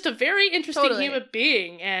she's just a very interesting human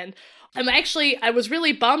being. And I was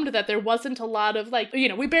really bummed that there wasn't a lot of, like, you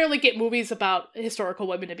know, we barely get movies about historical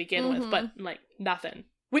women to begin with, but, like, nothing.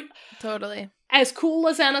 Totally. As cool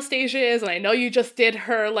as Anastasia is, and I know you just did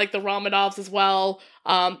her, like, the Romanovs as well,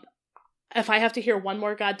 if I have to hear one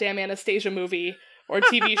more goddamn Anastasia movie or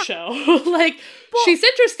TV show, like, she's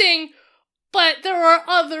interesting, but there are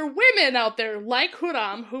other women out there, like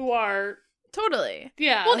Khurram, who are... Totally.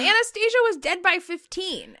 Yeah. Well, Anastasia was dead by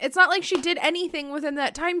 15. It's not like she did anything within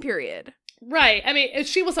that time period. Right. I mean,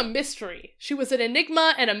 she was a mystery. She was an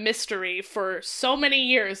enigma and a mystery for so many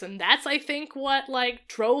years, and that's, I think, what, like,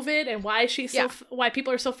 drove it and why why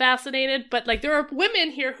people are so fascinated. But, like, there are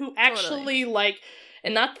women here who actually, like,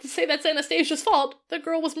 and not to say that's Anastasia's fault, the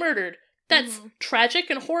girl was murdered. That's tragic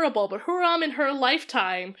and horrible, but Khurram in her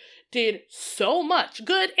lifetime did so much,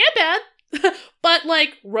 good and bad, but,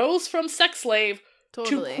 like, rose from sex slave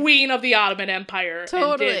to queen of the Ottoman Empire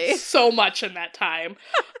and did so much in that time.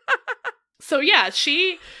 So, yeah,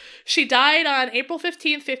 she died on April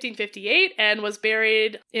 15th, 1558, and was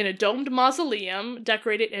buried in a domed mausoleum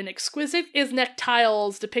decorated in exquisite Iznik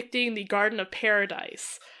tiles depicting the Garden of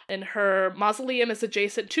Paradise. And her mausoleum is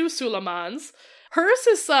adjacent to Suleiman's. Hers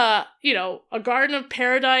is, you know, a Garden of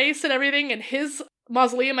Paradise and everything, and his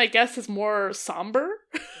mausoleum, I guess, is more somber.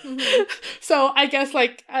 So I guess,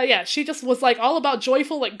 like, she just was, like, all about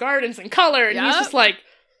joyful, like, gardens and color, and he's just, like,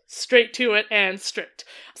 straight to it and strict.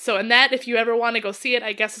 So, and that, if you ever want to go see it,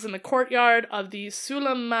 I guess is in the courtyard of the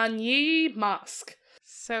Suleymaniye Mosque.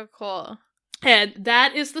 So cool. And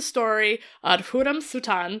that is the story of Khurram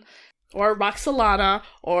Sultan, or Roxolana,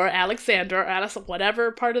 or Alexander, or Alice,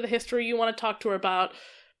 whatever part of the history you want to talk to her about.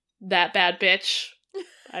 That bad bitch.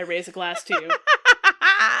 I raise a glass to you.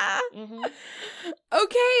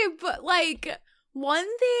 Okay, but, like, one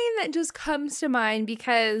thing that just comes to mind,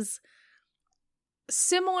 because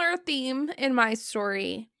similar theme in my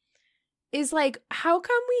story is, like, how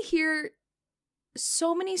come we hear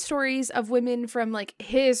so many stories of women from, like,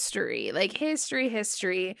 history,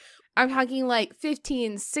 I'm talking, like,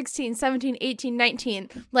 15, 16, 17, 18, 19,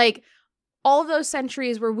 like, all of those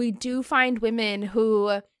centuries where we do find women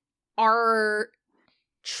who are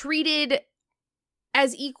treated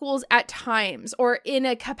as equals at times, or in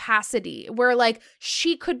a capacity where, like,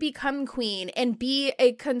 she could become queen and be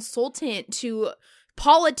a consultant to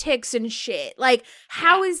politics and shit. Like,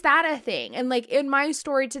 how is that a thing? And, like, in my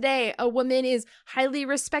story today, a woman is highly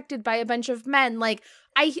respected by a bunch of men. Like,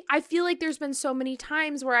 I feel like there's been so many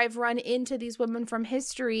times where I've run into these women from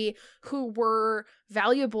history who were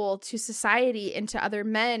valuable to society and to other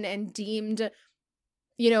men and deemed,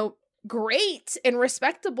 you know, great and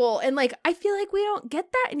respectable. And, like, I feel like we don't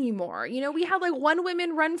get that anymore. You know, we had, like, one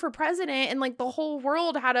woman run for president and, like, the whole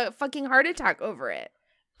world had a fucking heart attack over it.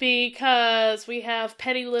 Because we have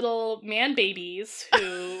petty little man babies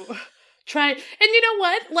who try. And you know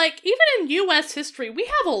what? Like, even in U.S. history, we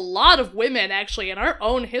have a lot of women, actually, in our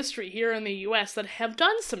own history here in the U.S. that have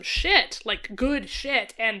done some shit, like, good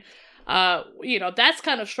shit. And, you know, that's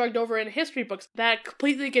kind of shrugged over in history books. That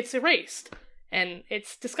completely gets erased. And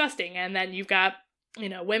it's disgusting. And then you've got, you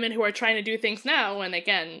know, women who are trying to do things now. And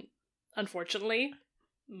again, unfortunately,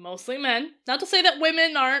 mostly men. Not to say that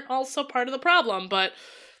women aren't also part of the problem, but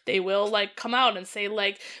they will, like, come out and say,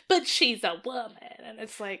 like, but she's a woman. And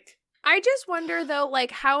it's like... I just wonder, though,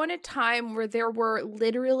 like, how in a time where there were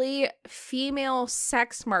literally female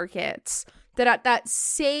sex markets, that at that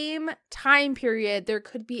same time period, there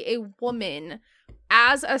could be a woman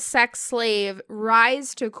as a sex slave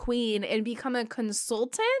rise to queen and become a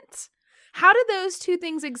consultant? How did those two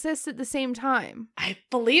things exist at the same time? I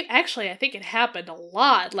think it happened a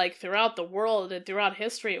lot, like, throughout the world and throughout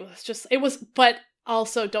history. But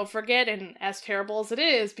also, don't forget, and as terrible as it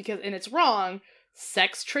is, and it's wrong,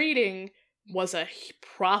 sex trading was a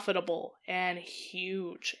profitable and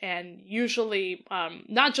huge, and usually,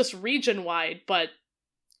 not just region-wide, but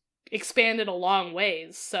expanded a long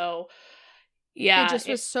ways, so... Yeah, it just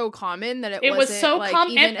was so common that it wasn't, so like,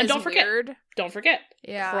 common, even and don't forget,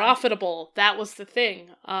 yeah, profitable. That was the thing.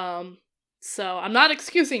 So I'm not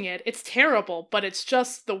excusing it. It's terrible, but it's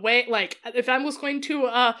just the way. Like, if I was going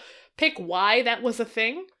to pick why that was a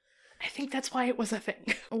thing, I think that's why it was a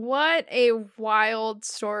thing. What a wild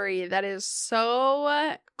story! That is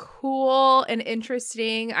so cool and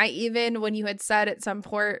interesting. I even, when you had said at some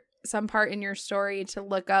part in your story to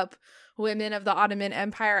look up women of the Ottoman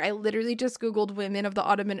Empire, I literally just Googled women of the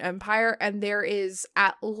Ottoman Empire, and there is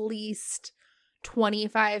at least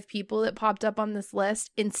 25 people that popped up on this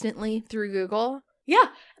list instantly through Google. Yeah,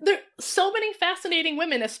 there are so many fascinating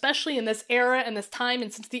women, especially in this era and this time,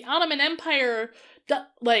 and since the Ottoman Empire,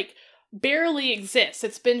 like, barely exists.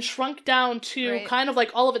 It's been shrunk down to Right. kind of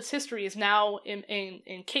like all of its history is now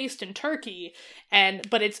encased in Turkey,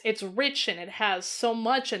 but it's rich and it has so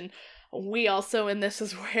much. And we also, and this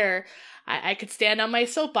is where I could stand on my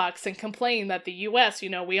soapbox and complain that the U.S.,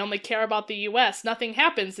 we only care about the U.S. Nothing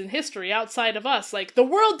happens in history outside of us. Like, the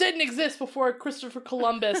world didn't exist before Christopher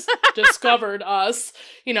Columbus discovered us.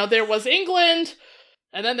 There was England,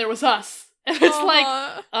 and then there was us. And it's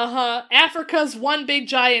Africa's one big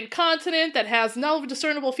giant continent that has no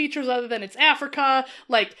discernible features other than it's Africa.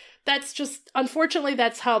 Like, that's just, unfortunately,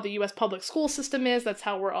 that's how the U.S. public school system is. That's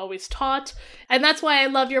how we're always taught. And that's why I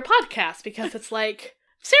love your podcast, because it's like,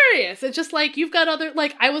 serious. It's just like, you've got other,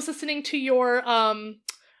 like, I was listening to your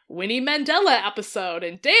Winnie Mandela episode,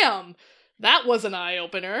 and damn, that was an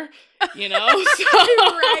eye-opener, So,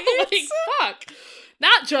 Right? like, fuck.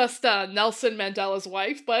 Not just Nelson Mandela's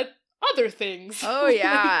wife, but other things. Oh,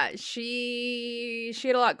 yeah. She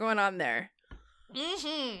had a lot going on there.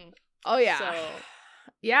 Mm-hmm. Oh, yeah. So,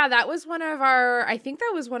 Yeah, that was I think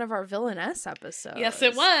that was one of our villainess episodes. yes,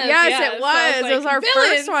 it was. Yes, it was. So it was our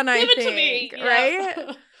first one, I give think. it to me. Right?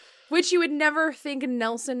 Yeah. Which you would never think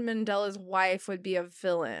Nelson Mandela's wife would be a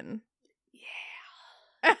villain.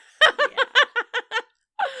 Yeah.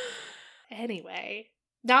 Anyway,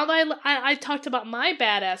 now that I talked about my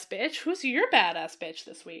badass bitch, who's your badass bitch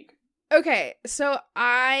this week? Okay, so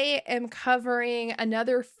I am covering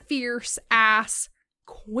another fierce ass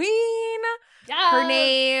queen. Yeah. Her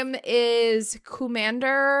name is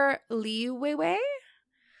Commander Liwewe.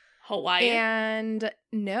 Hawaiian. And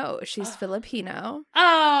no, she's Filipino.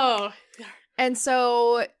 Oh. And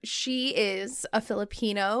so she is a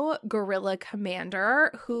Filipino guerrilla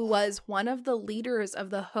commander who was one of the leaders of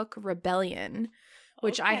the Huk Rebellion,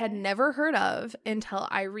 which I had never heard of until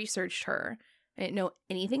I researched her. I didn't know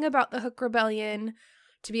anything about the Huk Rebellion.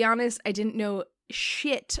 To be honest, I didn't know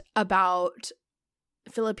shit about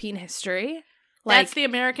Philippine history. That's the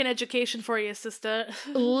American education for you, sister.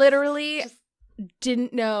 Literally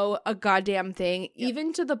didn't know a goddamn thing, Yep.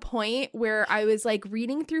 even to the point where I was like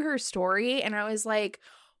reading through her story and I was like,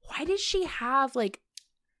 why does she have like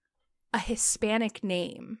a Hispanic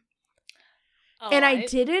name? And I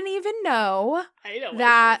didn't even know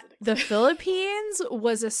that the Philippines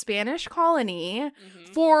was a Spanish colony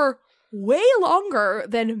for way longer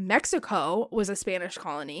than Mexico was a Spanish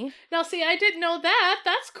colony. Now, see, I didn't know that.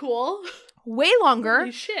 That's cool. Way longer.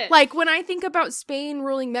 Holy shit. Like, when I think about Spain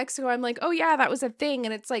ruling Mexico, I'm like, oh yeah, that was a thing.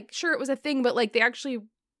 And it's like, sure, it was a thing, but like, they actually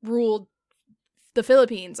ruled the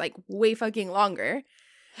Philippines like way fucking longer.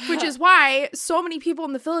 Which is why so many people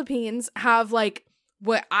in the Philippines have like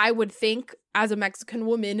what I would think as a Mexican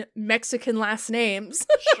woman, Mexican last names.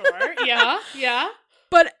 Sure. Yeah.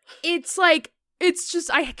 But it's like, it's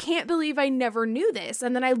just, I can't believe I never knew this.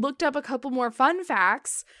 And then I looked up a couple more fun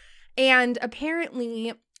facts, and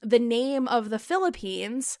apparently the name of the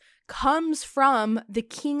Philippines comes from the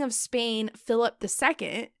King of Spain, Philip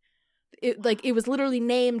II. It was literally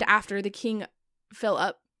named after the King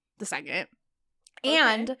Philip II.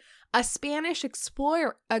 And a Spanish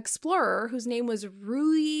explorer whose name was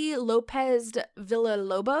Ruy Lopez de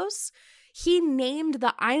Villalobos, he named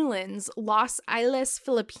the islands Las Islas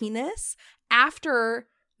Filipinas after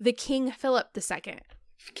the King Philip II.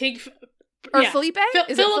 Felipe?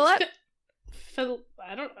 Is it Philip?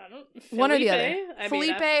 I don't. One or the other.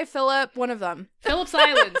 Felipe, Philip, one of them. Philip's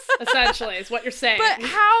Islands, essentially, is what you're saying. But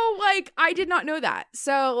how, like, I did not know that.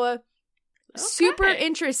 So, super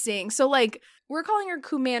interesting. So, like, we're calling her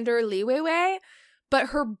Commander Liwewe, but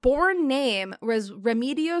her born name was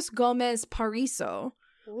Remedios Gomez Pariso,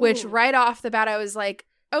 which right off the bat, I was like,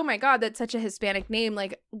 oh my God, that's such a Hispanic name.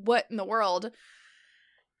 Like, what in the world?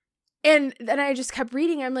 And then I just kept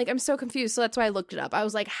reading. I'm like, I'm so confused. So that's why I looked it up. I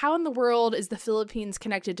was like, how in the world is the Philippines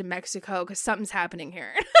connected to Mexico? Because something's happening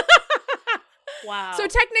here. Wow. So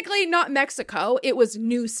technically not Mexico. It was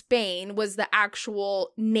New Spain was the actual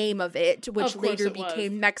name of it, which later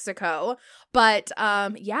became Mexico. But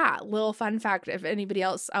yeah, little fun fact if anybody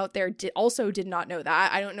else out there did not know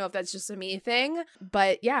that. I don't know if that's just a me thing,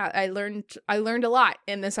 but yeah, I learned a lot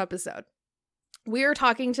in this episode. We are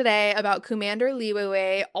talking today about Commander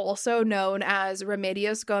Liwewe, also known as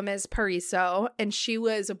Remedios Gomez Pariso, and she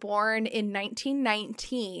was born in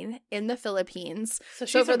 1919 in the Philippines. So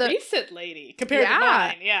she's a recent lady compared to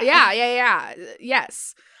mine. Yeah.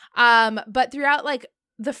 Yes. But throughout like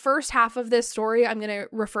the first half of this story, I'm going to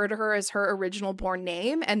refer to her as her original born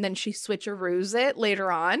name, and then she switcheroos it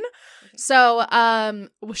later on. So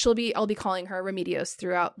I'll be calling her Remedios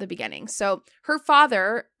throughout the beginning. So her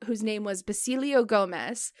father, whose name was Basilio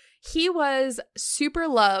Gomez, he was super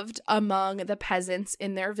loved among the peasants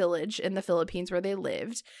in their village in the Philippines where they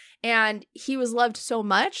lived. And he was loved so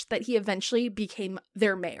much that he eventually became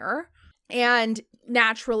their mayor. And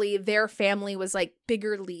naturally, their family was like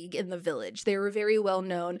bigger league in the village. They were very well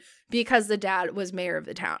known because the dad was mayor of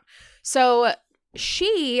the town. So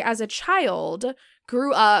she, as a child,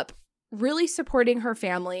 grew up really supporting her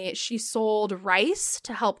family. She sold rice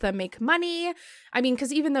to help them make money. I mean,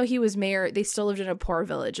 because even though he was mayor, they still lived in a poor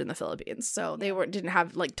village in the Philippines. So they didn't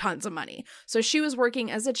have like tons of money. So she was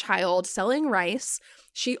working as a child selling rice.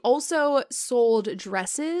 She also sold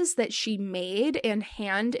dresses that she made and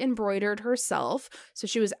hand embroidered herself. So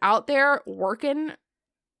she was out there working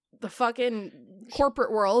the fucking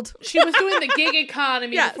corporate world. She was doing the gig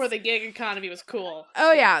economy Yes. before the gig economy was cool.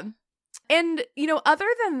 Oh, yeah. And, other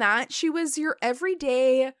than that, she was your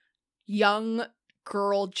everyday young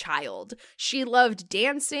girl child. She loved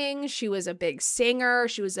dancing. She was a big singer.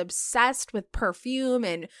 She was obsessed with perfume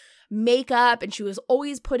and makeup, and she was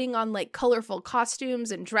always putting on like colorful costumes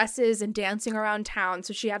and dresses and dancing around town.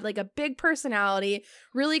 So she had like a big personality,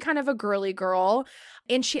 really kind of a girly girl.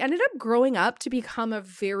 And she ended up growing up to become a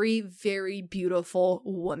very, very beautiful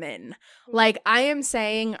woman. Like, I am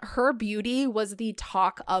saying her beauty was the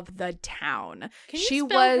talk of the town. Can you she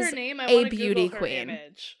spell was her name? I a wanna beauty Google her queen.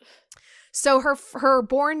 image. So her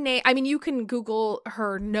born name, I mean, you can Google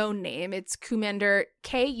her known name. It's Kumander,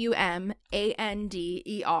 Kumander,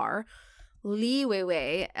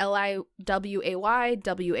 Liway, Liway.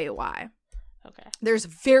 Okay. There's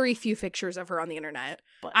very few pictures of her on the internet.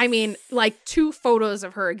 But I mean, like 2 photos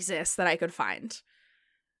of her exist that I could find.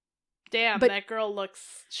 damn, but- that girl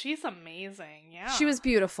she's amazing. Yeah. She was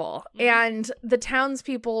beautiful. Mhm. And the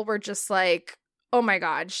townspeople were just like, oh my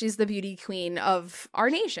God, she's the beauty queen of our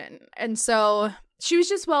nation. And so she was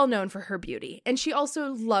just well known for her beauty. And she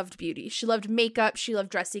also loved beauty. She loved makeup. She loved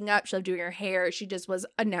dressing up. She loved doing her hair. She just was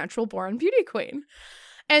a natural born beauty queen.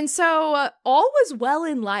 And so all was well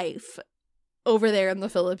in life over there in the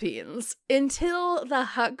Philippines until the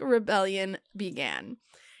Huk Rebellion began.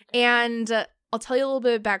 And I'll tell you a little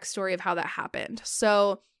bit of backstory of how that happened.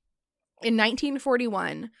 So in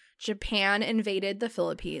 1941, Japan invaded the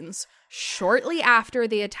Philippines shortly after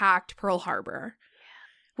they attacked Pearl Harbor,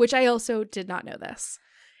 which I also did not know this.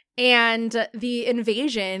 And the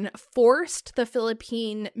invasion forced the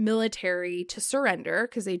Philippine military to surrender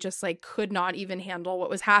because they just like could not even handle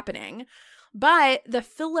what was happening. But the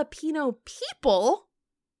Filipino people,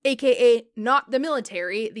 aka not the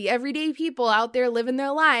military, the everyday people out there living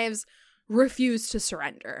their lives, refused to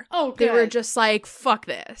surrender. Oh, good. They were just like, fuck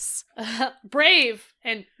this. Brave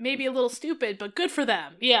and maybe a little stupid, but good for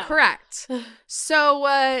them. Yeah. Correct.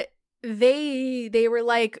 So they were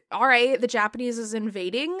like, all right, the Japanese is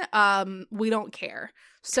invading. We don't care.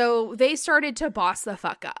 So they started to boss the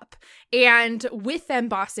fuck up. And with them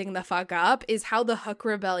bossing the fuck up is how the Huk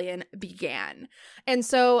Rebellion began. And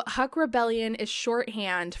so Huk Rebellion is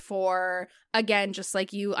shorthand for, again, just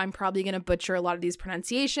like you, I'm probably going to butcher a lot of these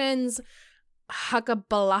pronunciations,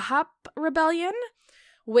 Hukabalahap Rebellion,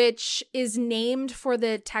 which is named for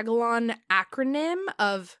the Tagalog acronym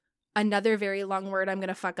of another very long word I'm going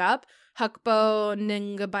to fuck up, Hukbo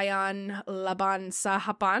Ningabayan Laban sa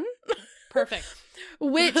Hapan. Perfect.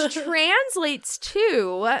 Which translates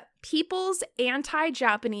to People's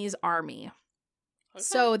Anti-Japanese Army. Okay.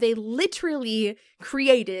 So they literally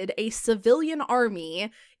created a civilian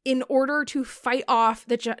army in order to fight off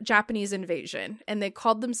the Japanese invasion. And they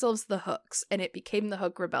called themselves the Hooks, and it became the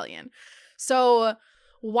Huk Rebellion. So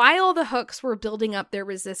while the Hooks were building up their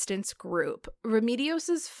resistance group,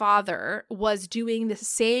 Remedios' father was doing the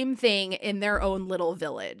same thing in their own little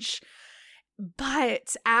village.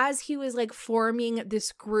 But as he was like forming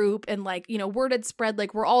this group and like, word had spread,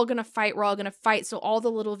 like, we're all going to fight. So all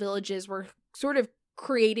the little villages were sort of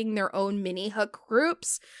creating their own mini Huk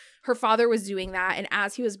groups. Her father was doing that. And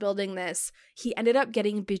as he was building this, he ended up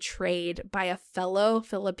getting betrayed by a fellow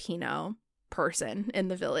Filipino person in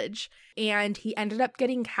the village. And he ended up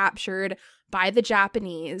getting captured by the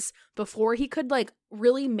Japanese before he could like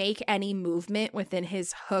really make any movement within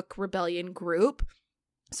his Huk Rebellion group.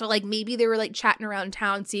 So, like, maybe they were, like, chatting around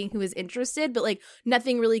town, seeing who was interested, but, like,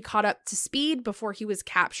 nothing really caught up to speed before he was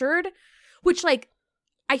captured, which, like,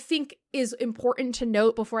 I think is important to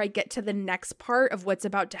note before I get to the next part of what's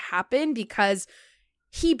about to happen, because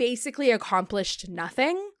he basically accomplished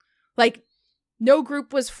nothing. Like, no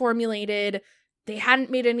group was formulated. They hadn't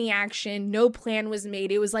made any action. No plan was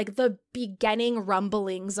made. It was like the beginning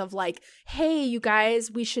rumblings of like, hey, you guys,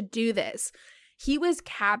 we should do this. He was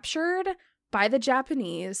captured by the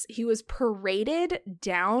Japanese. He was paraded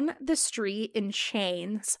down the street in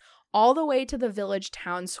chains all the way to the village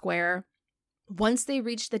town square. Once they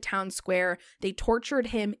reached the town square, they tortured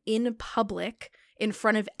him in public in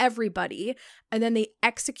front of everybody, and then they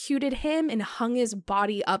executed him and hung his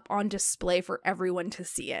body up on display for everyone to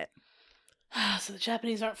see it. So the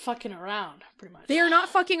Japanese aren't fucking around, pretty much. They are not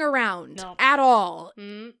fucking around at all.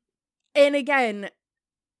 Mm-hmm. And again,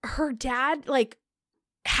 her dad, like,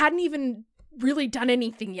 hadn't even really done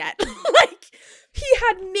anything yet. Like, he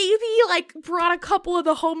had maybe, like, brought a couple of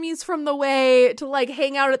the homies from the way to, like,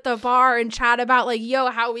 hang out at the bar and chat about, like, yo,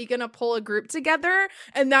 how are we gonna pull a group together?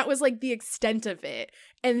 And that was, like, the extent of it.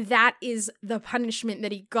 And that is the punishment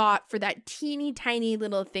that he got for that teeny tiny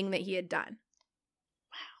little thing that he had done.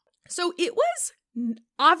 So it was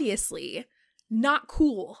obviously not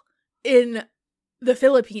cool in the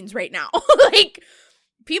Philippines right now. Like,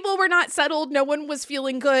 people were not settled. No one was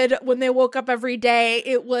feeling good when they woke up every day.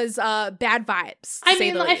 It was bad vibes. I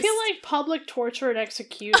mean, I feel like public torture and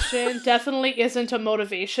execution definitely isn't a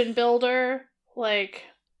motivation builder. Like,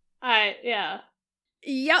 yeah.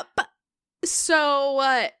 Yep.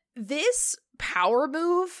 So this power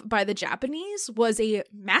move by the Japanese was a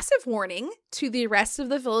massive warning to the rest of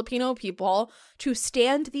the Filipino people to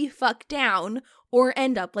stand the fuck down or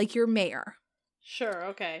end up like your mayor. Sure,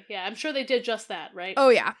 okay. Yeah, I'm sure they did just that, right? Oh,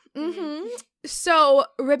 yeah. Mm-hmm. So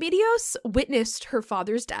Remedios witnessed her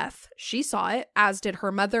father's death. She saw it, as did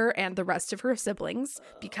her mother and the rest of her siblings,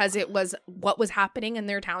 because it was what was happening in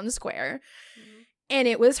their town square. Mm-hmm. And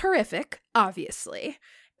it was horrific, obviously.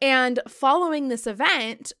 And following this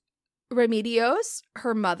event, Remedios,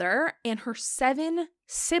 her mother, and her 7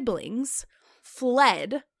 siblings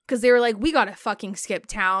fled because they were like, we gotta fucking skip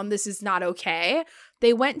town. This is not okay.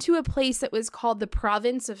 They went to a place that was called the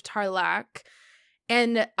province of Tarlac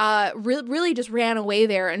and really just ran away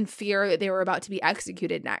there in fear that they were about to be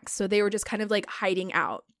executed next. So they were just kind of like hiding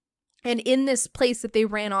out. And in this place that they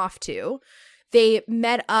ran off to, they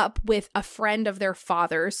met up with a friend of their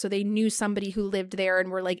father, so they knew somebody who lived there and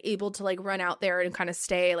were like able to like run out there and kind of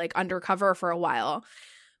stay like undercover for a while.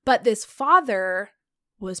 But this father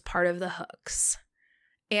was part of the Hooks.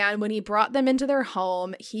 And when he brought them into their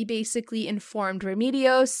home, he basically informed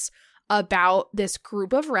Remedios about this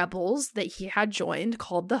group of rebels that he had joined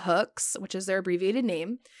called the Hooks, which is their abbreviated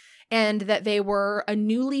name, and that they were a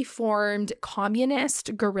newly formed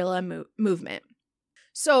communist guerrilla movement.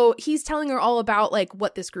 So he's telling her all about like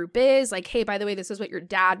what this group is, like, hey, by the way, this is what your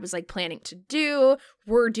dad was like planning to do.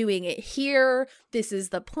 We're doing it here. This is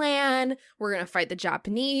the plan. We're going to fight the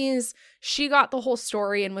Japanese. She got the whole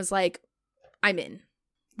story and was like, I'm in.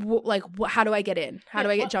 How do I get in? How do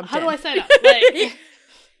I get jumped in? How do I sign up? Like,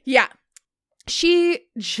 yeah. She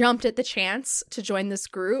jumped at the chance to join this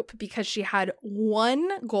group because she had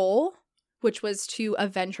one goal, which was to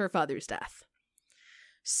avenge her father's death.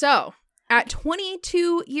 So at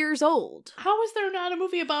 22 years old. How is there not a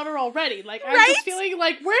movie about her already? Like, I'm right? just feeling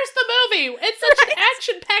like, where's the movie? It's such an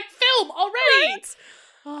action-packed film already. Right?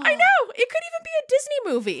 I know. It could even be a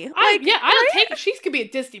Disney movie. I'll take it. She could be a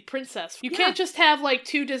Disney princess. You can't just have like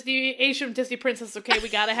 2 Asian Disney princesses. Okay, we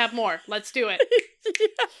gotta have more. Let's do it.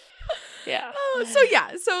 Yeah. Oh,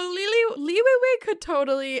 so Li Weiwei could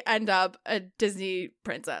totally end up a Disney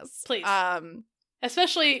princess. Please.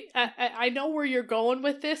 Especially, I know where you're going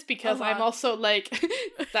with this because I'm also like,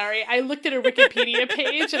 sorry, I looked at her Wikipedia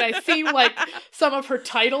page and I see like some of her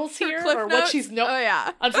titles here or what she's known. Oh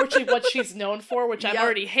yeah. Unfortunately, what she's known for, which I'm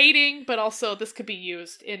already hating, but also this could be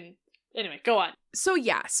used in. Anyway, go on. So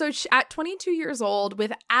at 22 years old,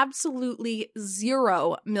 with absolutely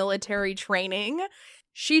zero military training,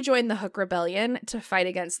 she joined the Hook Rebellion to fight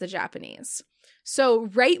against the Japanese. So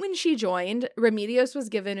right when she joined, Remedios was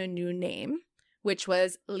given a new name, which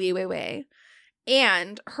was Li Weiwei.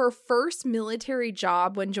 And her first military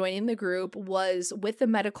job when joining the group was with the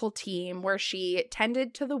medical team where she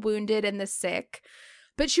tended to the wounded and the sick.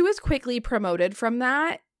 But she was quickly promoted from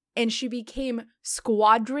that and she became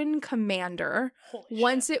squadron commander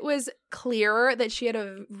once it was clear that she had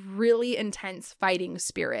a really intense fighting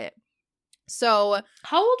spirit. So,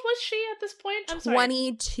 how old was she at this point? I'm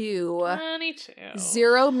 22. 22.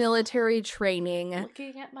 Zero military training.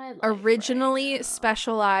 Looking at my life originally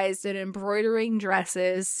specialized in embroidering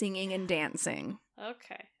dresses, singing, and dancing.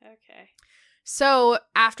 Okay. So,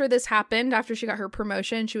 after this happened, after she got her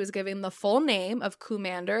promotion, she was given the full name of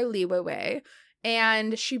Commander Li Weiwei,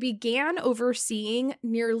 and she began overseeing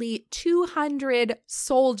nearly 200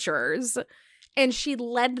 soldiers and she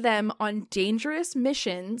led them on dangerous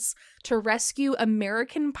missions to rescue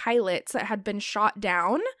American pilots that had been shot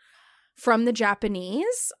down from the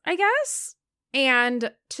Japanese, I guess,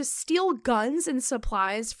 and to steal guns and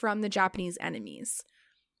supplies from the Japanese enemies.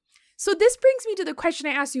 So this brings me to the question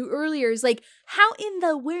I asked you earlier, is like, how in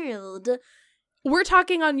the world, we're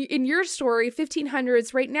talking in your story,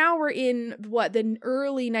 1500s, right now we're in the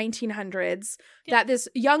early 1900s, that this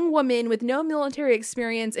young woman with no military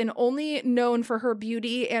experience and only known for her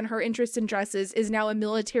beauty and her interest in dresses is now a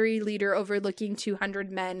military leader overlooking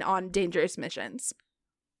 200 men on dangerous missions.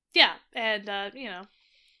 Yeah, and,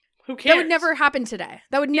 who cares? That would never happen today.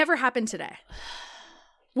 Never happen today.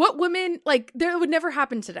 What women, that would never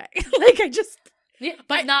happen today.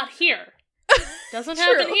 But not here. Doesn't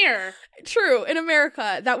happen here. True. In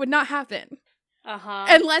America, that would not happen. Uh-huh.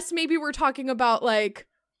 Unless maybe we're talking about,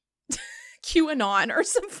 QAnon or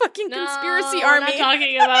some fucking conspiracy army. We're not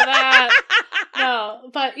talking about that. No,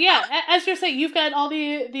 but yeah, as you're saying, you've got all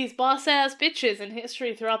these boss-ass bitches in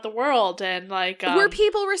history throughout the world, and where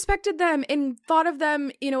people respected them and thought of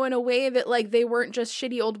them, in a way that, they weren't just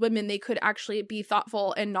shitty old women. They could actually be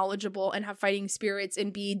thoughtful and knowledgeable and have fighting spirits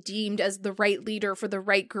and be deemed as the right leader for the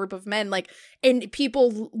right group of men. And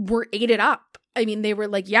people ate it up. I mean, they were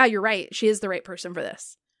like, yeah, you're right. She is the right person for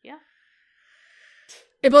this. Yeah.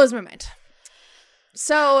 It blows my mind.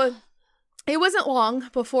 So it wasn't long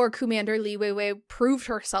before Commander Li Weiwei proved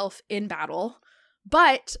herself in battle.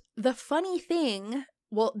 But the funny thing,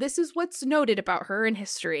 this is what's noted about her in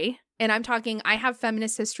history. And I have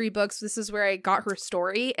feminist history books. This is where I got her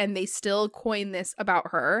story. And they still coin this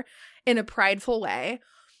about her in a prideful way.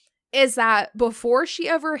 Is that before she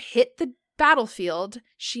ever hit the battlefield,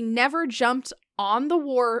 she never jumped on the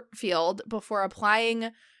war field before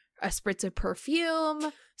applying a spritz of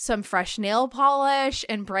perfume, some fresh nail polish,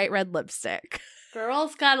 and bright red lipstick.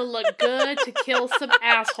 Girls gotta look good to kill some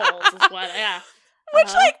assholes is what, yeah. Which,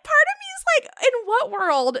 part of me is in what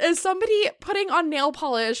world is somebody putting on nail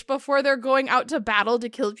polish before they're going out to battle to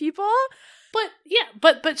kill people? But, yeah,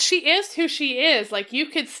 but she is who she is. You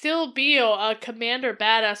could still be a commander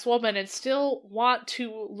badass woman and still want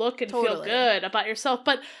to look and feel good about yourself.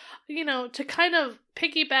 But, to kind of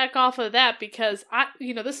piggyback off of that, because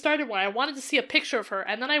this started when I wanted to see a picture of her,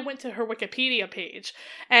 and then I went to her Wikipedia page,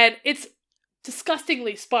 and it's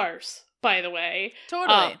disgustingly sparse, by the way.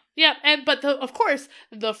 Totally. But of course,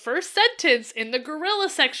 the first sentence in the gorilla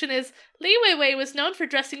section is, Li Weiwei was known for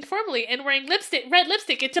dressing formally and wearing red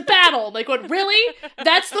lipstick into battle. What, really?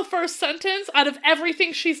 That's the first sentence out of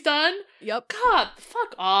everything she's done? Yep. God,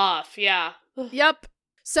 fuck off. Yeah. Yep.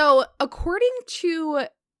 So, according to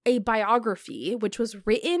a biography, which was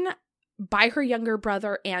written by her younger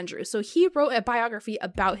brother, Andrew. So he wrote a biography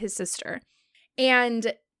about his sister.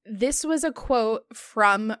 And this was a quote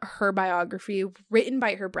from her biography written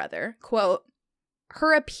by her brother. Quote,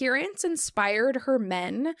 "Her appearance inspired her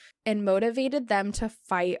men and motivated them to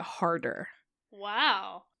fight harder."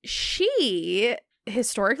 Wow. She,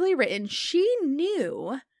 historically written, she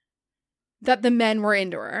knew that the men were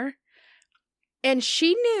into her. And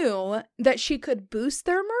she knew that she could boost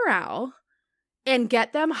their morale and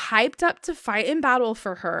get them hyped up to fight in battle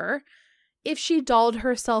for her if she dolled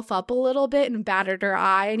herself up a little bit and batted her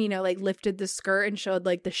eye and, lifted the skirt and showed,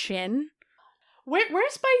 the shin. Where's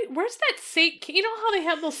that saint? You know how they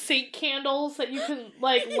have those saint candles that you can,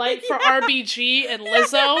 light for RBG and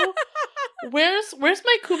Lizzo? Where's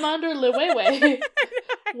my Commander Li Weiwei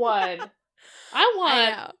one?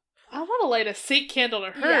 I want to light a saint candle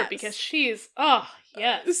to her because she's,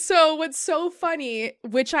 yes. So what's so funny,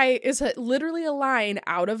 which is literally a line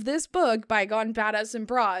out of this book by Gone Badass and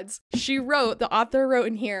Broads. The author wrote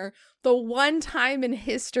in here, the one time in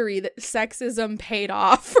history that sexism paid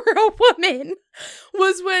off for a woman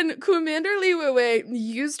was when Commander Li Weiwei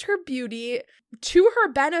used her beauty to her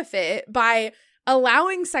benefit by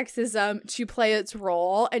allowing sexism to play its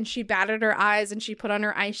role, and she batted her eyes and she put on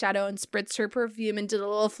her eyeshadow and spritzed her perfume and did a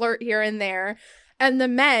little flirt here and there, and the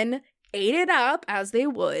men ate it up as they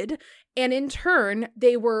would, and in turn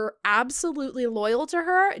they were absolutely loyal to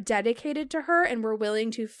her, dedicated to her, and were willing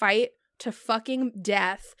to fight to fucking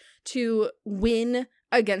death to win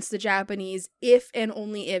against the Japanese if and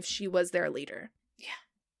only if she was their leader. Yeah.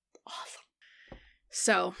 Awesome.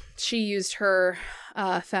 So she used her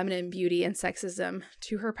feminine beauty and sexism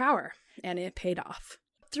to her power, and it paid off.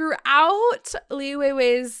 Throughout Li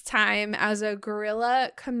Weiwei's time as a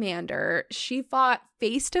guerrilla commander, she fought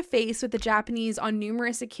face-to-face with the Japanese on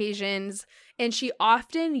numerous occasions, and she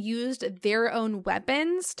often used their own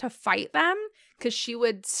weapons to fight them, because she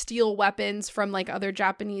would steal weapons from like other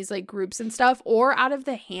Japanese like groups and stuff, or out of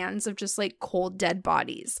the hands of just like cold dead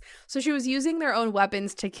bodies. So she was using their own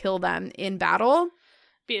weapons to kill them in battle.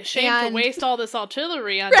 Be ashamed to waste all this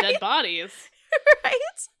artillery on dead bodies.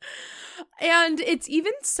 Right? And it's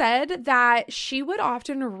even said that she would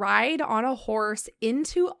often ride on a horse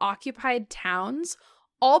into occupied towns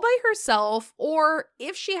all by herself, or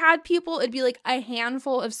if she had people, it'd be like a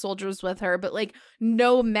handful of soldiers with her, but like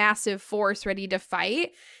no massive force ready to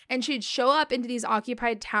fight. And she'd show up into these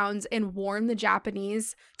occupied towns and warn the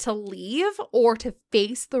Japanese to leave or to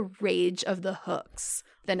face the rage of the Hooks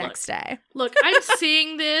the next day. Look, I'm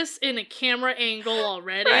seeing this in a camera angle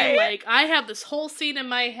already. Right? Like, I have this whole scene in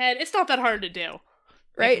my head. It's not that hard to do.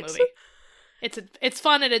 Right? It's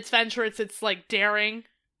fun and adventurous. It's like daring.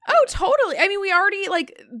 Oh, totally. I mean, we already,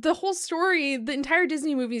 like, the whole story, the entire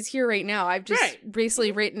Disney movie is here right now. I've just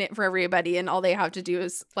basically written it for everybody, and all they have to do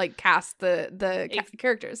is, like, cast the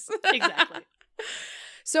characters. Exactly.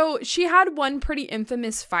 So she had one pretty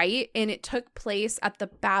infamous fight, and it took place at the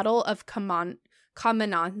Battle of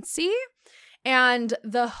Kamenansi. And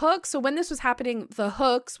the Hooks, so when this was happening, the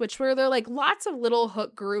Hooks, which were there like lots of little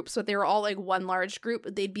Hook groups, but they were all like one large group,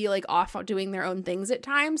 but they'd be like off doing their own things at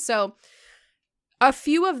times. So a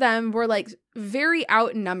few of them were like very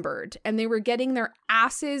outnumbered, and they were getting their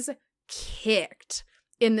asses kicked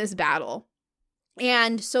in this battle.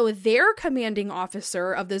 And so their commanding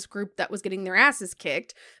officer of this group that was getting their asses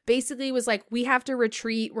kicked basically was like, we have to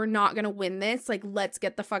retreat. We're not going to win this. Like, let's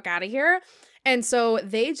get the fuck out of here. And so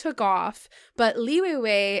they took off, but Li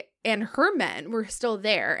Weiwei and her men were still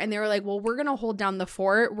there. And they were like, well, we're going to hold down the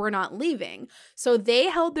fort. We're not leaving. So they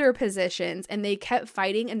held their positions, and they kept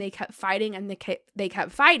fighting, and they kept fighting, and they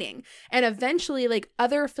kept fighting. And eventually, like,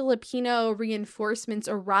 other Filipino reinforcements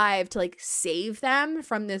arrived to like save them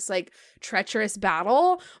from this like treacherous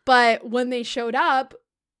battle. But when they showed up,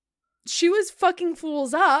 she was fucking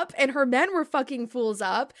fools up, and her men were fucking fools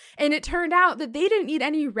up, and it turned out that they didn't need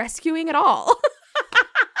any rescuing at all.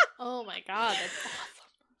 Oh my god, that's awesome.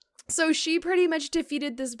 So she pretty much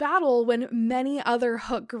defeated this battle when many other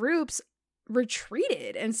Hook groups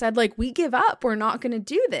retreated and said, like, we give up. We're not going to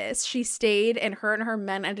do this. She stayed, and her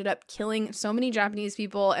men ended up killing so many Japanese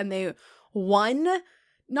people, and they won.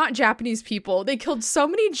 Not Japanese people. They killed so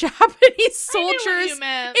many Japanese soldiers,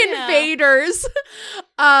 invaders,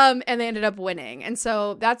 and they ended up winning. And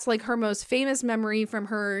so that's like her most famous memory from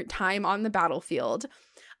her time on the battlefield.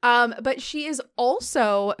 But she is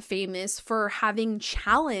also famous for having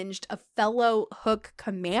challenged a fellow Hook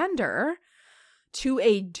commander to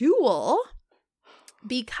a duel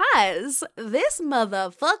because this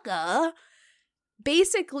motherfucker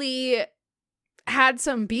basically had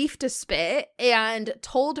some beef to spit and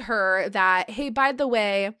told her that, hey, by the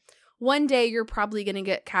way, one day you're probably going to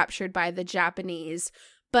get captured by the Japanese,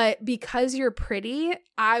 but because you're pretty,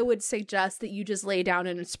 I would suggest that you just lay down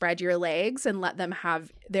and spread your legs and let them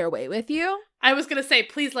have their way with you. I was going to say,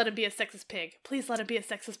 please let him be a sexist pig. Please let him be a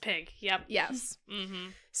sexist pig. Yep. Yes. Mm-hmm.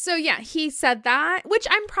 So yeah, he said that, which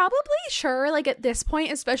I'm probably sure, like, at this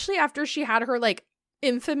point, especially after she had her like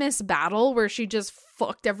infamous battle where she just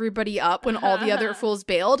fucked everybody up when all the other fools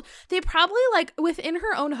bailed, they probably, like, within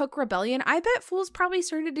her own Hook rebellion, I bet fools probably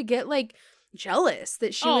started to get like jealous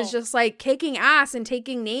that she was just like kicking ass and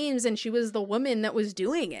taking names, and she was the woman that was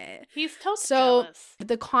doing it. He's totally jealous.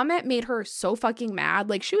 The comment made her so fucking mad.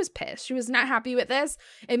 Like, she was pissed. She was not happy with this.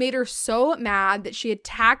 It made her so mad that she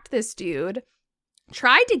attacked this dude,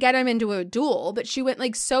 tried to get him into a duel, but she went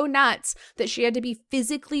like so nuts that she had to be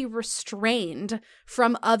physically restrained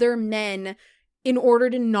from other men in order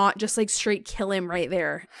to not just like straight kill him right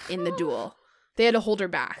there in the duel. They had to hold her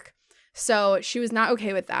back. So she was not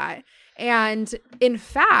okay with that. And in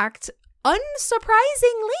fact,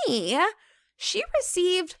 unsurprisingly, she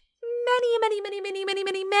received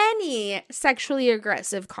many sexually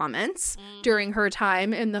aggressive comments during her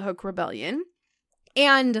time in the Hook Rebellion.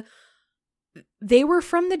 And they were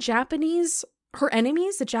from the Japanese, her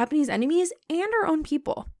enemies, the Japanese enemies, and her own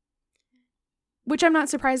people, which I'm not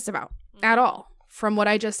surprised about at all from what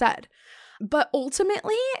I just said. But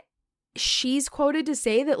ultimately, she's quoted to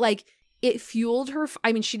say that, like, it fueled her.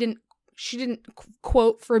 I mean, she didn't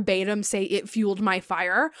quote verbatim say it fueled my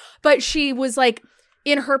fire, but she was like,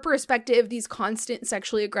 in her perspective, these constant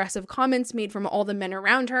sexually aggressive comments made from all the men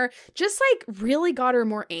around her just like really got her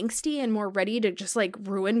more angsty and more ready to just like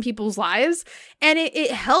ruin people's lives. And it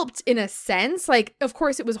helped in a sense. Like, of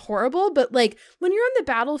course it was horrible, but like when you're on the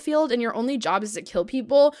battlefield and your only job is to kill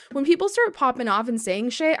people, when people start popping off and saying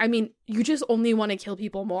shit, I mean, you just only want to kill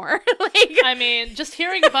people more. Like, I mean, just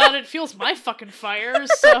hearing about it fuels my fucking fire.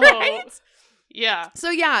 So right? Yeah.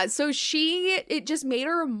 So it just made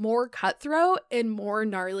her more cutthroat and more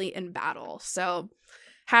gnarly in battle. So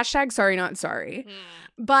hashtag sorry, not sorry.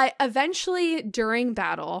 But eventually during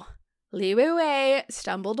battle, Li Weiwei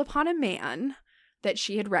stumbled upon a man that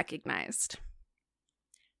she had recognized.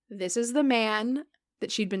 This is the man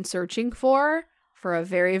that she'd been searching for a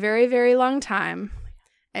very, very, very long time.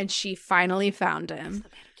 And she finally found him.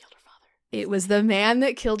 It was the man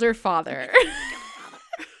that killed her father.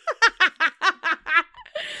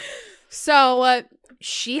 So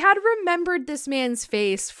she had remembered this man's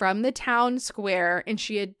face from the town square, and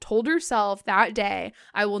she had told herself that day,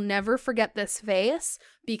 I will never forget this face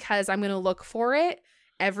because I'm going to look for it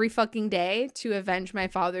every fucking day to avenge my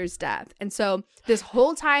father's death. And so this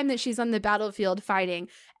whole time that she's on the battlefield fighting,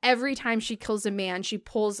 every time she kills a man, she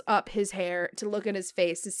pulls up his hair to look at his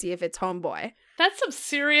face to see if it's homeboy. That's some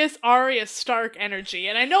serious Arya Stark energy.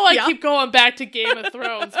 And I know I keep going back to Game of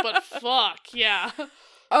Thrones, but fuck, yeah.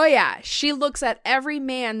 Oh, yeah. She looks at every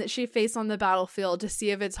man that she faced on the battlefield to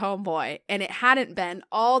see if it's homeboy. And it hadn't been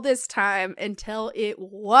all this time until it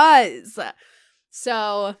was.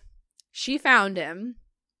 So she found him.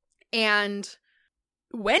 And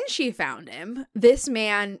when she found him, this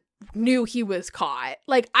man knew he was caught.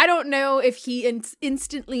 Like, I don't know if he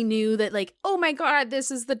instantly knew that, like, oh my God, this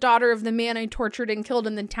is the daughter of the man I tortured and killed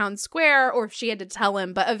in the town square, or if she had to tell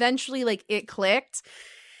him. But eventually, like, it clicked.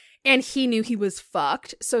 And he knew he was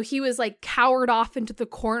fucked. So he was like cowered off into the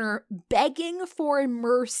corner, begging for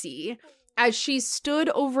mercy as she stood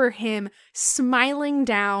over him, smiling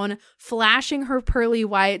down, flashing her pearly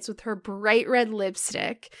whites with her bright red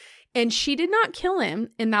lipstick. And she did not kill him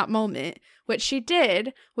in that moment. What she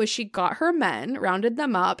did was she got her men, rounded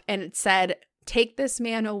them up, and it said, take this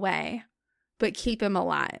man away, but keep him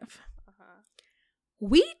alive.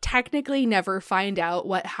 We technically never find out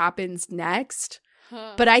what happens next.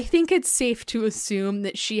 But I think it's safe to assume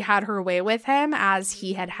that she had her way with him as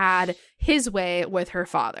he had had his way with her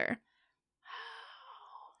father.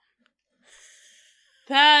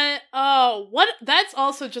 That's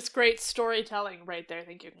also just great storytelling right there.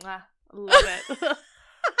 Thank you. Love it.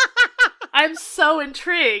 I'm so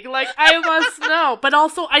intrigued. Like, I must know, but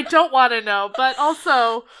also I don't want to know, but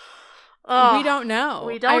also... we don't know.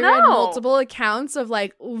 I read multiple accounts of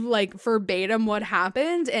like verbatim what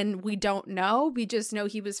happened, and we don't know. We just know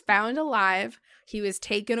he was found alive. He was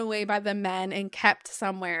taken away by the men and kept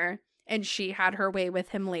somewhere, and she had her way with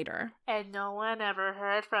him later. And no one ever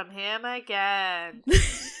heard from him again.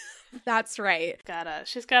 That's right.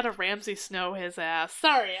 She's gotta Ramsay Snow his ass.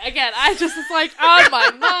 Sorry, again, I just was like, on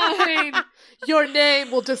my mind. Your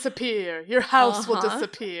name will disappear. Your house will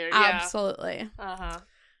disappear. Yeah. Absolutely.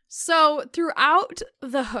 So throughout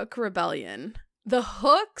the Hook Rebellion, the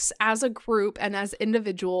Hooks as a group and as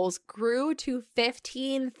individuals grew to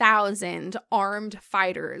 15,000 armed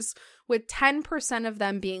fighters, with 10% of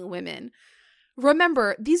them being women.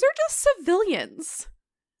 Remember, these are just civilians.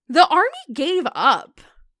 The army gave up.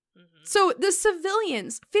 So the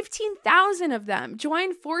civilians, 15,000 of them,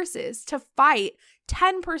 joined forces to fight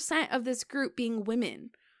 10% of this group being women.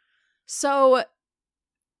 So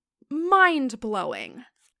mind-blowing.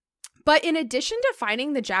 But in addition to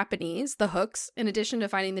fighting the Japanese, the Hooks, they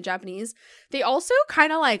also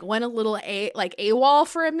kind of like went a little AWOL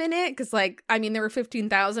for a minute. Because there were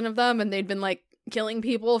 15,000 of them and they'd been like killing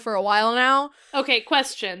people for a while now. Okay,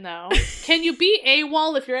 question though. Can you be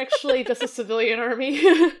AWOL if you're actually just a civilian army?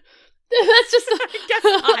 That's just I guess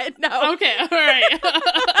not, no. Okay, all right.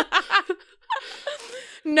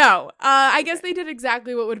 No, I guess they did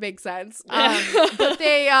exactly what would make sense. But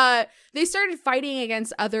they started fighting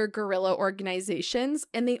against other guerrilla organizations,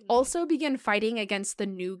 and they also began fighting against the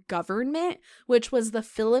new government, which was the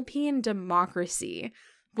Philippine Democracy,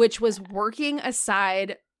 which was working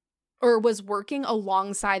alongside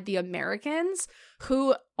the Americans,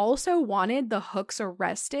 who also wanted the Hooks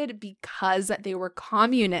arrested because they were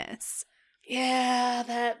communists. Yeah,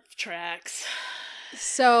 that tracks.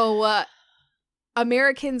 So,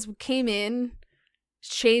 Americans came in,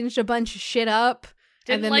 changed a bunch of shit up.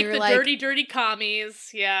 Didn't like the dirty commies.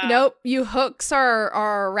 Yeah. Nope. You Hooks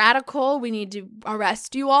are radical. We need to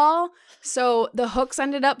arrest you all. So the Hooks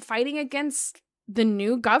ended up fighting against the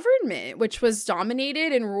new government, which was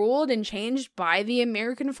dominated and ruled and changed by the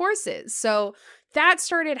American forces. So that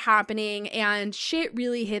started happening, and shit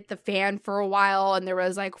really hit the fan for a while. And there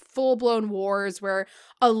was like full-blown wars where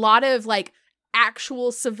a lot of like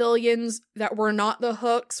actual civilians that were not the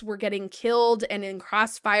Hooks were getting killed and in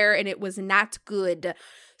crossfire, and it was not good.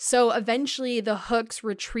 So eventually the Hooks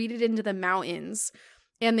retreated into the mountains,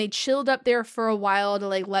 and they chilled up there for a while to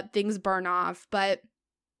like let things burn off. But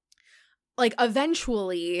like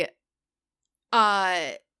eventually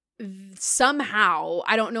somehow,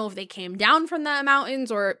 I don't know if they came down from the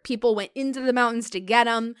mountains or people went into the mountains to get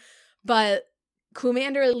them, but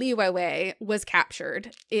Commander Li Weiwei was captured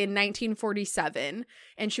in 1947,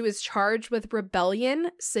 and she was charged with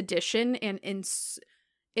rebellion, sedition, and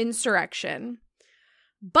insurrection.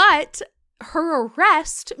 But her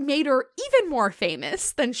arrest made her even more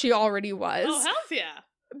famous than she already was. Oh, hell yeah.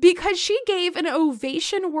 Because she gave an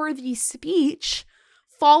ovation-worthy speech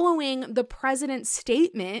following the president's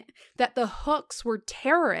statement that the Hooks were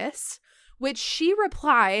terrorists, which she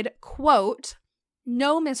replied, quote,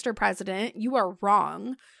 "No, Mr. President, you are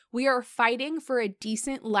wrong. We are fighting for a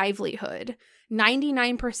decent livelihood.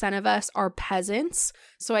 99% of us are peasants,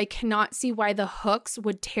 so I cannot see why the Hooks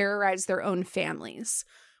would terrorize their own families.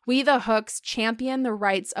 We, the Hooks, champion the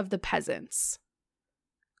rights of the peasants."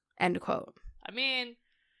 End quote. I mean,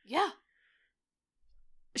 yeah.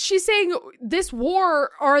 She's saying this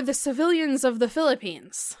war are the civilians of the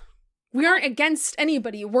Philippines. We aren't against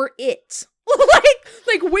anybody. We're it.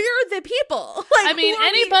 like we're the people. Like, I mean,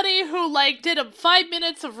 anybody who like did 5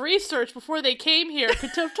 minutes of research before they came here could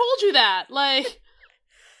have told you that. Like,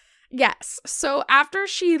 yes. So after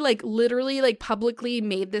she like literally like publicly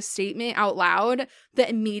made this statement out loud,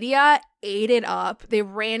 the media ate it up. They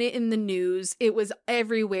ran it in the news. It was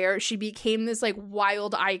everywhere. She became this like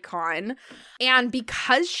wild icon. And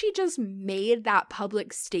because she just made that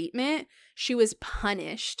public statement, she was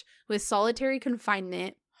punished with solitary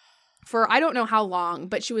confinement for I don't know how long,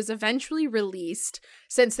 but she was eventually released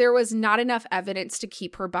since there was not enough evidence to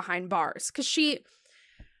keep her behind bars. Because they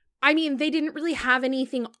didn't really have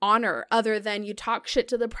anything on her other than you talk shit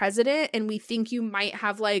to the president and we think you might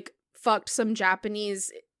have like fucked some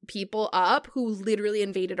Japanese people up who literally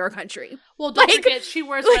invaded our country. Well, don't forget, she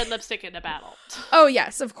wears red lipstick in a battle. Oh,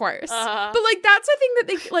 yes, of course. But like, that's the thing that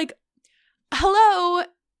they like, hello,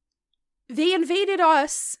 they invaded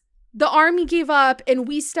us. The army gave up and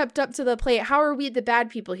we stepped up to the plate. How are we the bad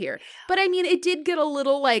people here? But I mean, it did get a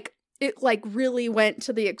little like, it like really went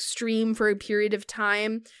to the extreme for a period of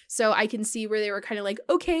time. So I can see where they were kind of like,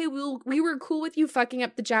 okay, we were cool with you fucking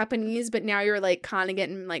up the Japanese, but now you're like kind of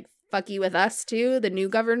getting like fucky with us too, the new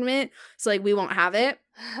government. So like, we won't have it.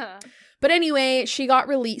 But anyway, she got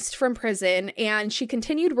released from prison and she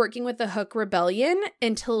continued working with the Hook Rebellion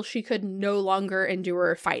until she could no longer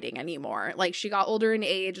endure fighting anymore. Like, she got older in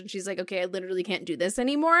age and she's like, okay, I literally can't do this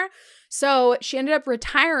anymore. So she ended up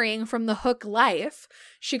retiring from the Hook life.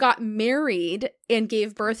 She got married and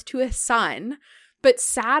gave birth to a son. But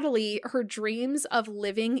sadly, her dreams of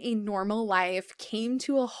living a normal life came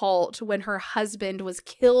to a halt when her husband was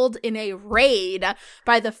killed in a raid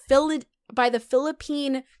by the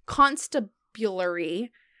Philippine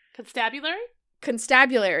constabulary.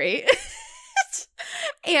 Constabulary.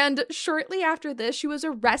 And shortly after this, she was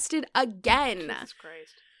arrested again. Jesus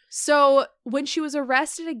Christ. So when she was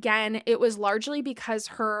arrested again, it was largely because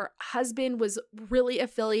her husband was really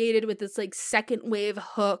affiliated with this like second wave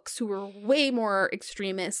Hooks who were way more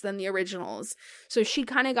extremist than the originals. So she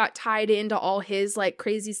kind of got tied into all his like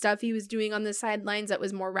crazy stuff he was doing on the sidelines that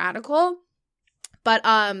was more radical. But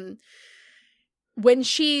when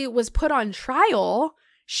she was put on trial,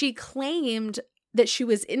 she claimed that she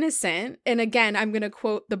was innocent. And again, I'm going to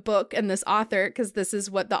quote the book and this author because this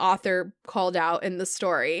is what the author called out in the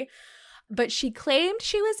story. But she claimed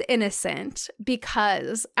she was innocent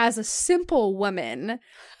because as a simple woman,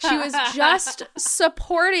 she was just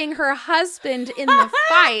supporting her husband in the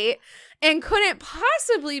fight and couldn't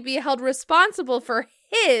possibly be held responsible for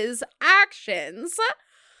his actions.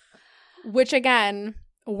 Which again,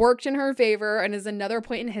 worked in her favor and is another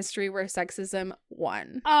point in history where sexism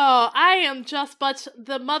won. Oh, I am just but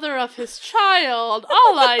the mother of his child.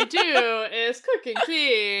 All I do is cook and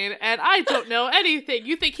clean, and I don't know anything.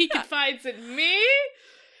 You think he confides in me?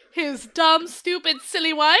 His dumb, stupid,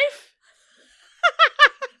 silly wife?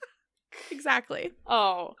 Exactly.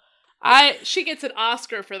 Oh, she gets an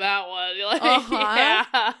Oscar for that one. Like,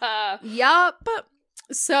 yeah. Yup.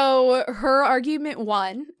 So her argument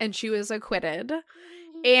won, and she was acquitted.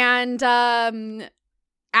 And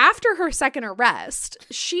after her second arrest,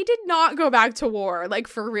 she did not go back to war. Like,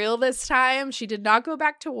 for real this time, she did not go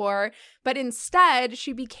back to war. But instead,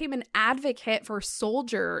 she became an advocate for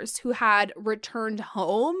soldiers who had returned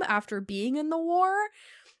home after being in the war.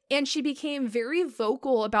 And she became very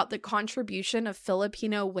vocal about the contribution of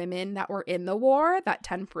Filipino women that were in the war, that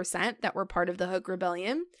 10% that were part of the Hook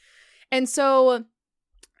Rebellion. And so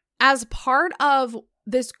as part of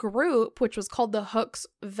this group, which was called the Hooks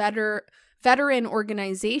Veteran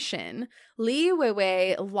Organization, Li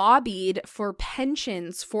Weiwei lobbied for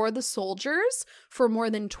pensions for the soldiers for more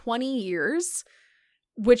than 20 years.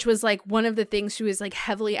 which was like one of the things she was like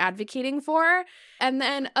heavily advocating for. And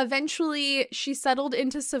then eventually she settled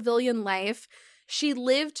into civilian life. She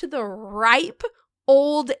lived to the ripe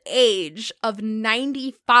old age of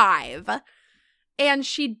 95. And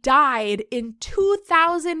she died in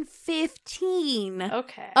 2015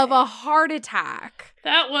 of a heart attack.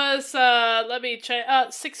 That was, let me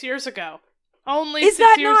check, 6 years ago. Only Is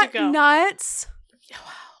 6 years ago. Is that not nuts? Wow.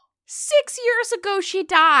 6 years ago she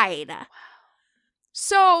died. Wow.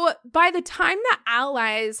 So by the time the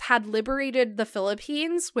Allies had liberated the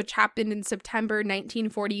Philippines, which happened in September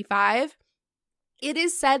 1945, it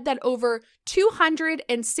is said that over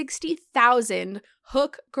 260,000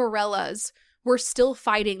 Huk guerrillas were still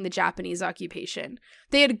fighting the Japanese occupation.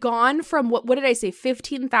 They had gone from, what did I say,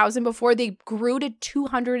 15,000 before? They grew to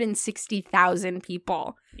 260,000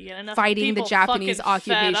 people fighting the Japanese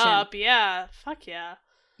occupation. Fed up. Yeah, fuck yeah.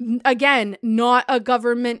 Again, not a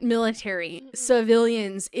government military.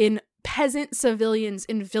 Peasant civilians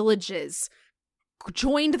in villages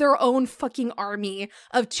joined their own fucking army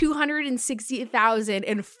of 260,000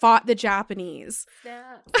 and fought the Japanese.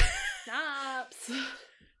 Snaps.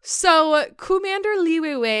 So, Commander Lee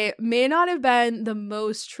Weiwei may not have been the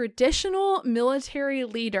most traditional military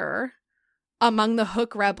leader among the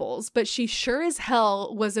Huk rebels, but she sure as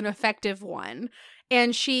hell was an effective one.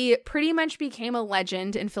 And she pretty much became a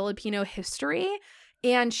legend in Filipino history,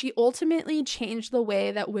 and she ultimately changed the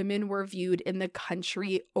way that women were viewed in the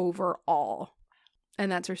country overall.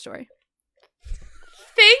 And that's her story.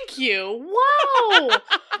 Thank you. Wow.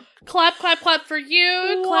 Clap, clap, clap for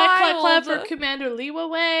you. Clap, clap, clap for Commander Lee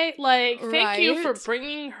Weiwei. Like, thank you for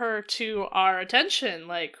bringing her to our attention.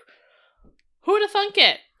 Like, who would have thunk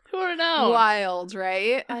it? Who would have known? Wild,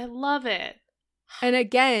 right? I love it. And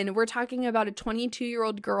again, we're talking about a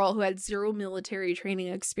 22-year-old girl who had zero military training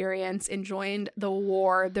experience and joined the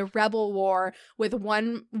war, the rebel war, with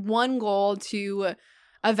one goal to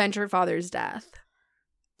avenge her father's death.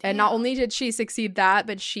 And not only did she succeed that,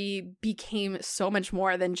 but she became so much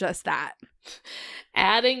more than just that.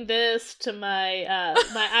 Adding this to my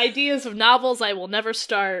my ideas of novels I will never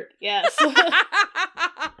start. Yes.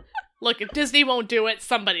 Look, if Disney won't do it,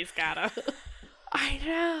 somebody's gotta. I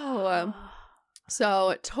know.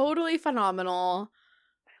 So, totally phenomenal.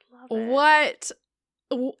 I love it.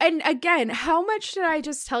 And again, how much did I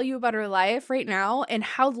just tell you about her life right now? And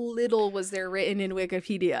how little was there written in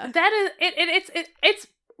Wikipedia? That is, it's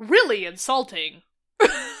really insulting.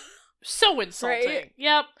 So insulting. Right?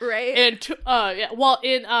 Yep. Right. And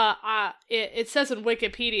it says in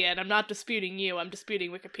Wikipedia, and I'm not disputing you, I'm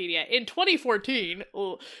disputing Wikipedia. In 2014,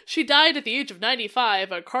 she died at the age of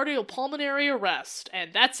 95 of cardiopulmonary arrest,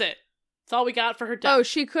 and that's it. That's all we got for her death. Oh,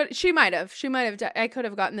 she might have. I could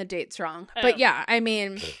have gotten the dates wrong. Oh. But yeah, I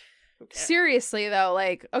mean, seriously though,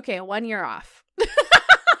 like, okay, 1 year off.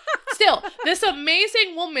 Still, this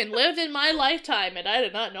amazing woman lived in my lifetime, and I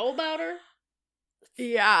did not know about her.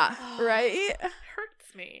 Yeah, right? It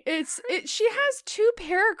hurts me. She has 2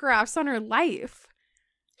 paragraphs on her life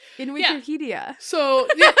in Wikipedia. Yeah. So,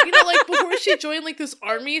 like, before she joined, like, this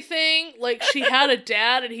army thing, like, she had a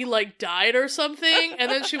dad and he, like, died or something, and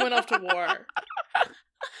then she went off to war.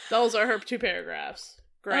 Those are her 2 paragraphs.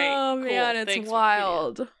 Great. Oh, cool. man, it's Thanks,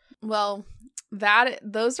 wild. Wikipedia. Well,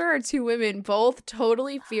 those are our 2 women, both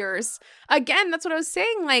totally fierce. Again, that's what I was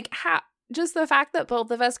saying, like, just the fact that both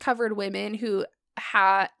of us covered women who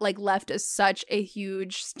had, like, left such a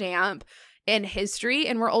huge stamp in history,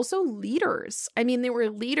 and were also leaders. I mean, they were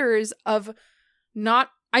leaders of men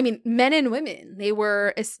and women. They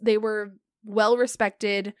were well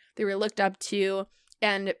respected, they were looked up to,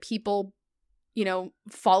 and people,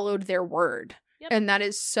 followed their word. Yep. And that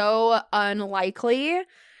is so unlikely.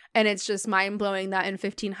 And it's just mind-blowing that in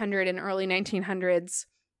 1500 and early 1900s,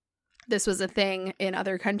 this was a thing in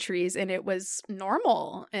other countries, and it was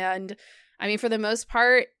normal. And I mean, for the most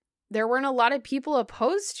part, there weren't a lot of people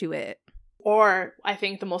opposed to it. Or I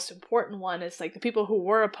think the most important one is, like, the people who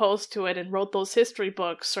were opposed to it and wrote those history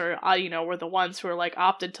books, or were the ones who were, like,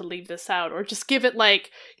 opted to leave this out, or just give it, like,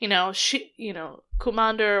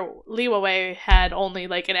 Commander Lee Weiwei had only,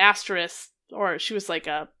 like, an asterisk, or she was like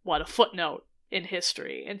a footnote in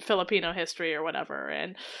history, in Filipino history or whatever,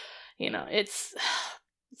 and it's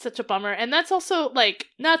such a bummer. And that's also, like,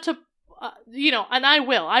 not to and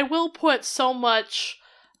I will put so much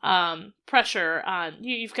pressure on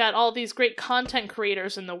you. You've got all these great content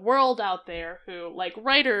creators in the world out there who, like,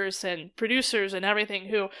 writers and producers and everything,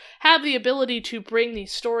 who have the ability to bring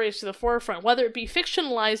these stories to the forefront, whether it be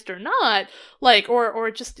fictionalized or not, like,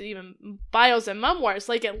 or just even bios and memoirs.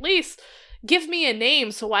 Like, at least, give me a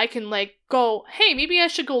name so I can like go, hey, maybe I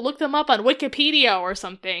should go look them up on Wikipedia or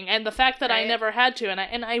something. And the fact that I never had to,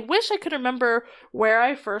 and I wish I could remember where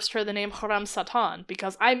I first heard the name Khorramsatan,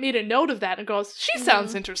 because I made a note of that and goes, she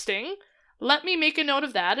sounds interesting. Let me make a note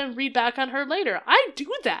of that and read back on her later. I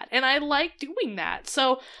do that, and I like doing that.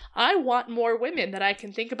 So I want more women that I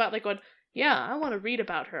can think about, like going, yeah, I want to read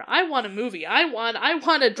about her. I want a movie. I want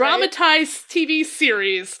a dramatized TV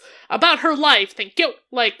series about her life. Thank you.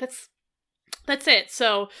 Like, that's it.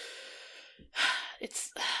 So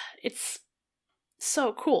it's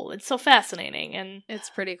so cool. It's so fascinating, and it's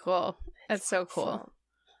pretty cool. It's so cool. Awesome.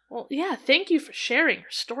 Well, yeah, thank you for sharing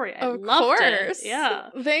her story. I loved it. Yeah.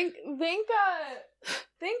 Thank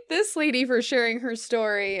this lady for sharing her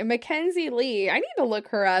story. Mackenzie Lee. I need to look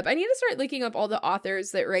her up. I need to start looking up all the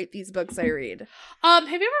authors that write these books I read. Have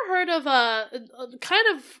you ever heard of kind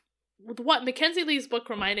of what Mackenzie Lee's book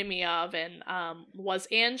reminded me of, and was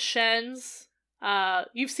Anne Shen's.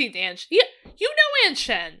 You've seen Anne Shen. Yeah, you know Anne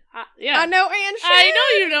Shen. Yeah. I know Anne Shen. I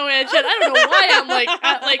know you know Anne Shen. I don't know why I'm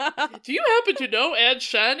like, do you happen to know Anne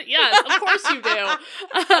Shen? Yes, of course you do.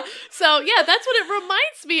 So, yeah, that's what it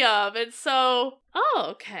reminds me of. And so,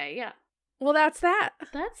 okay, yeah. Well, that's that.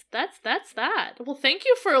 That's that. Well, thank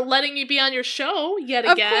you for letting me be on your show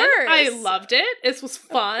yet again. Of course. I loved it. This was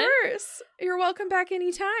fun. Of course. You're welcome back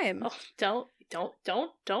anytime. Oh, don't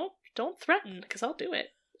threaten, because I'll do it.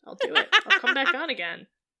 I'll do it. I'll come back on again.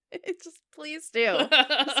 Just please do.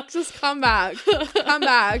 Just come back. Come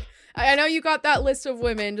back. I know you got that list of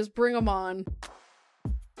women. Just bring them on.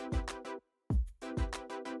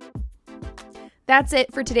 That's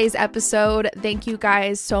it for today's episode. Thank you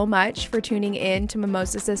guys so much for tuning in to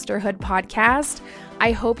Mimosa Sisterhood podcast.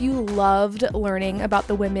 I hope you loved learning about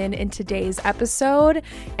the women in today's episode,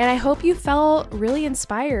 and I hope you felt really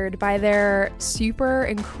inspired by their super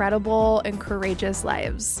incredible and courageous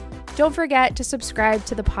lives. Don't forget to subscribe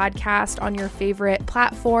to the podcast on your favorite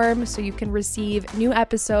platform so you can receive new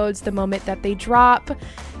episodes the moment that they drop.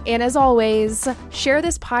 And as always, share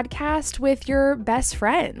this podcast with your best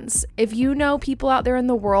friends. If you know people out there in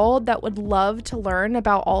the world that would love to learn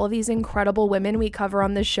about all of these incredible women we cover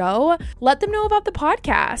on the show, let them know about the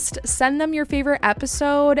podcast. Send them your favorite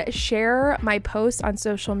episode, share my posts on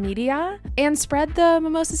social media, and spread the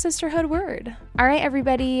Mimosa Sisterhood word. All right,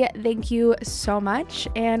 everybody, thank you so much,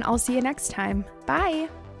 and I'll see you next time. Bye.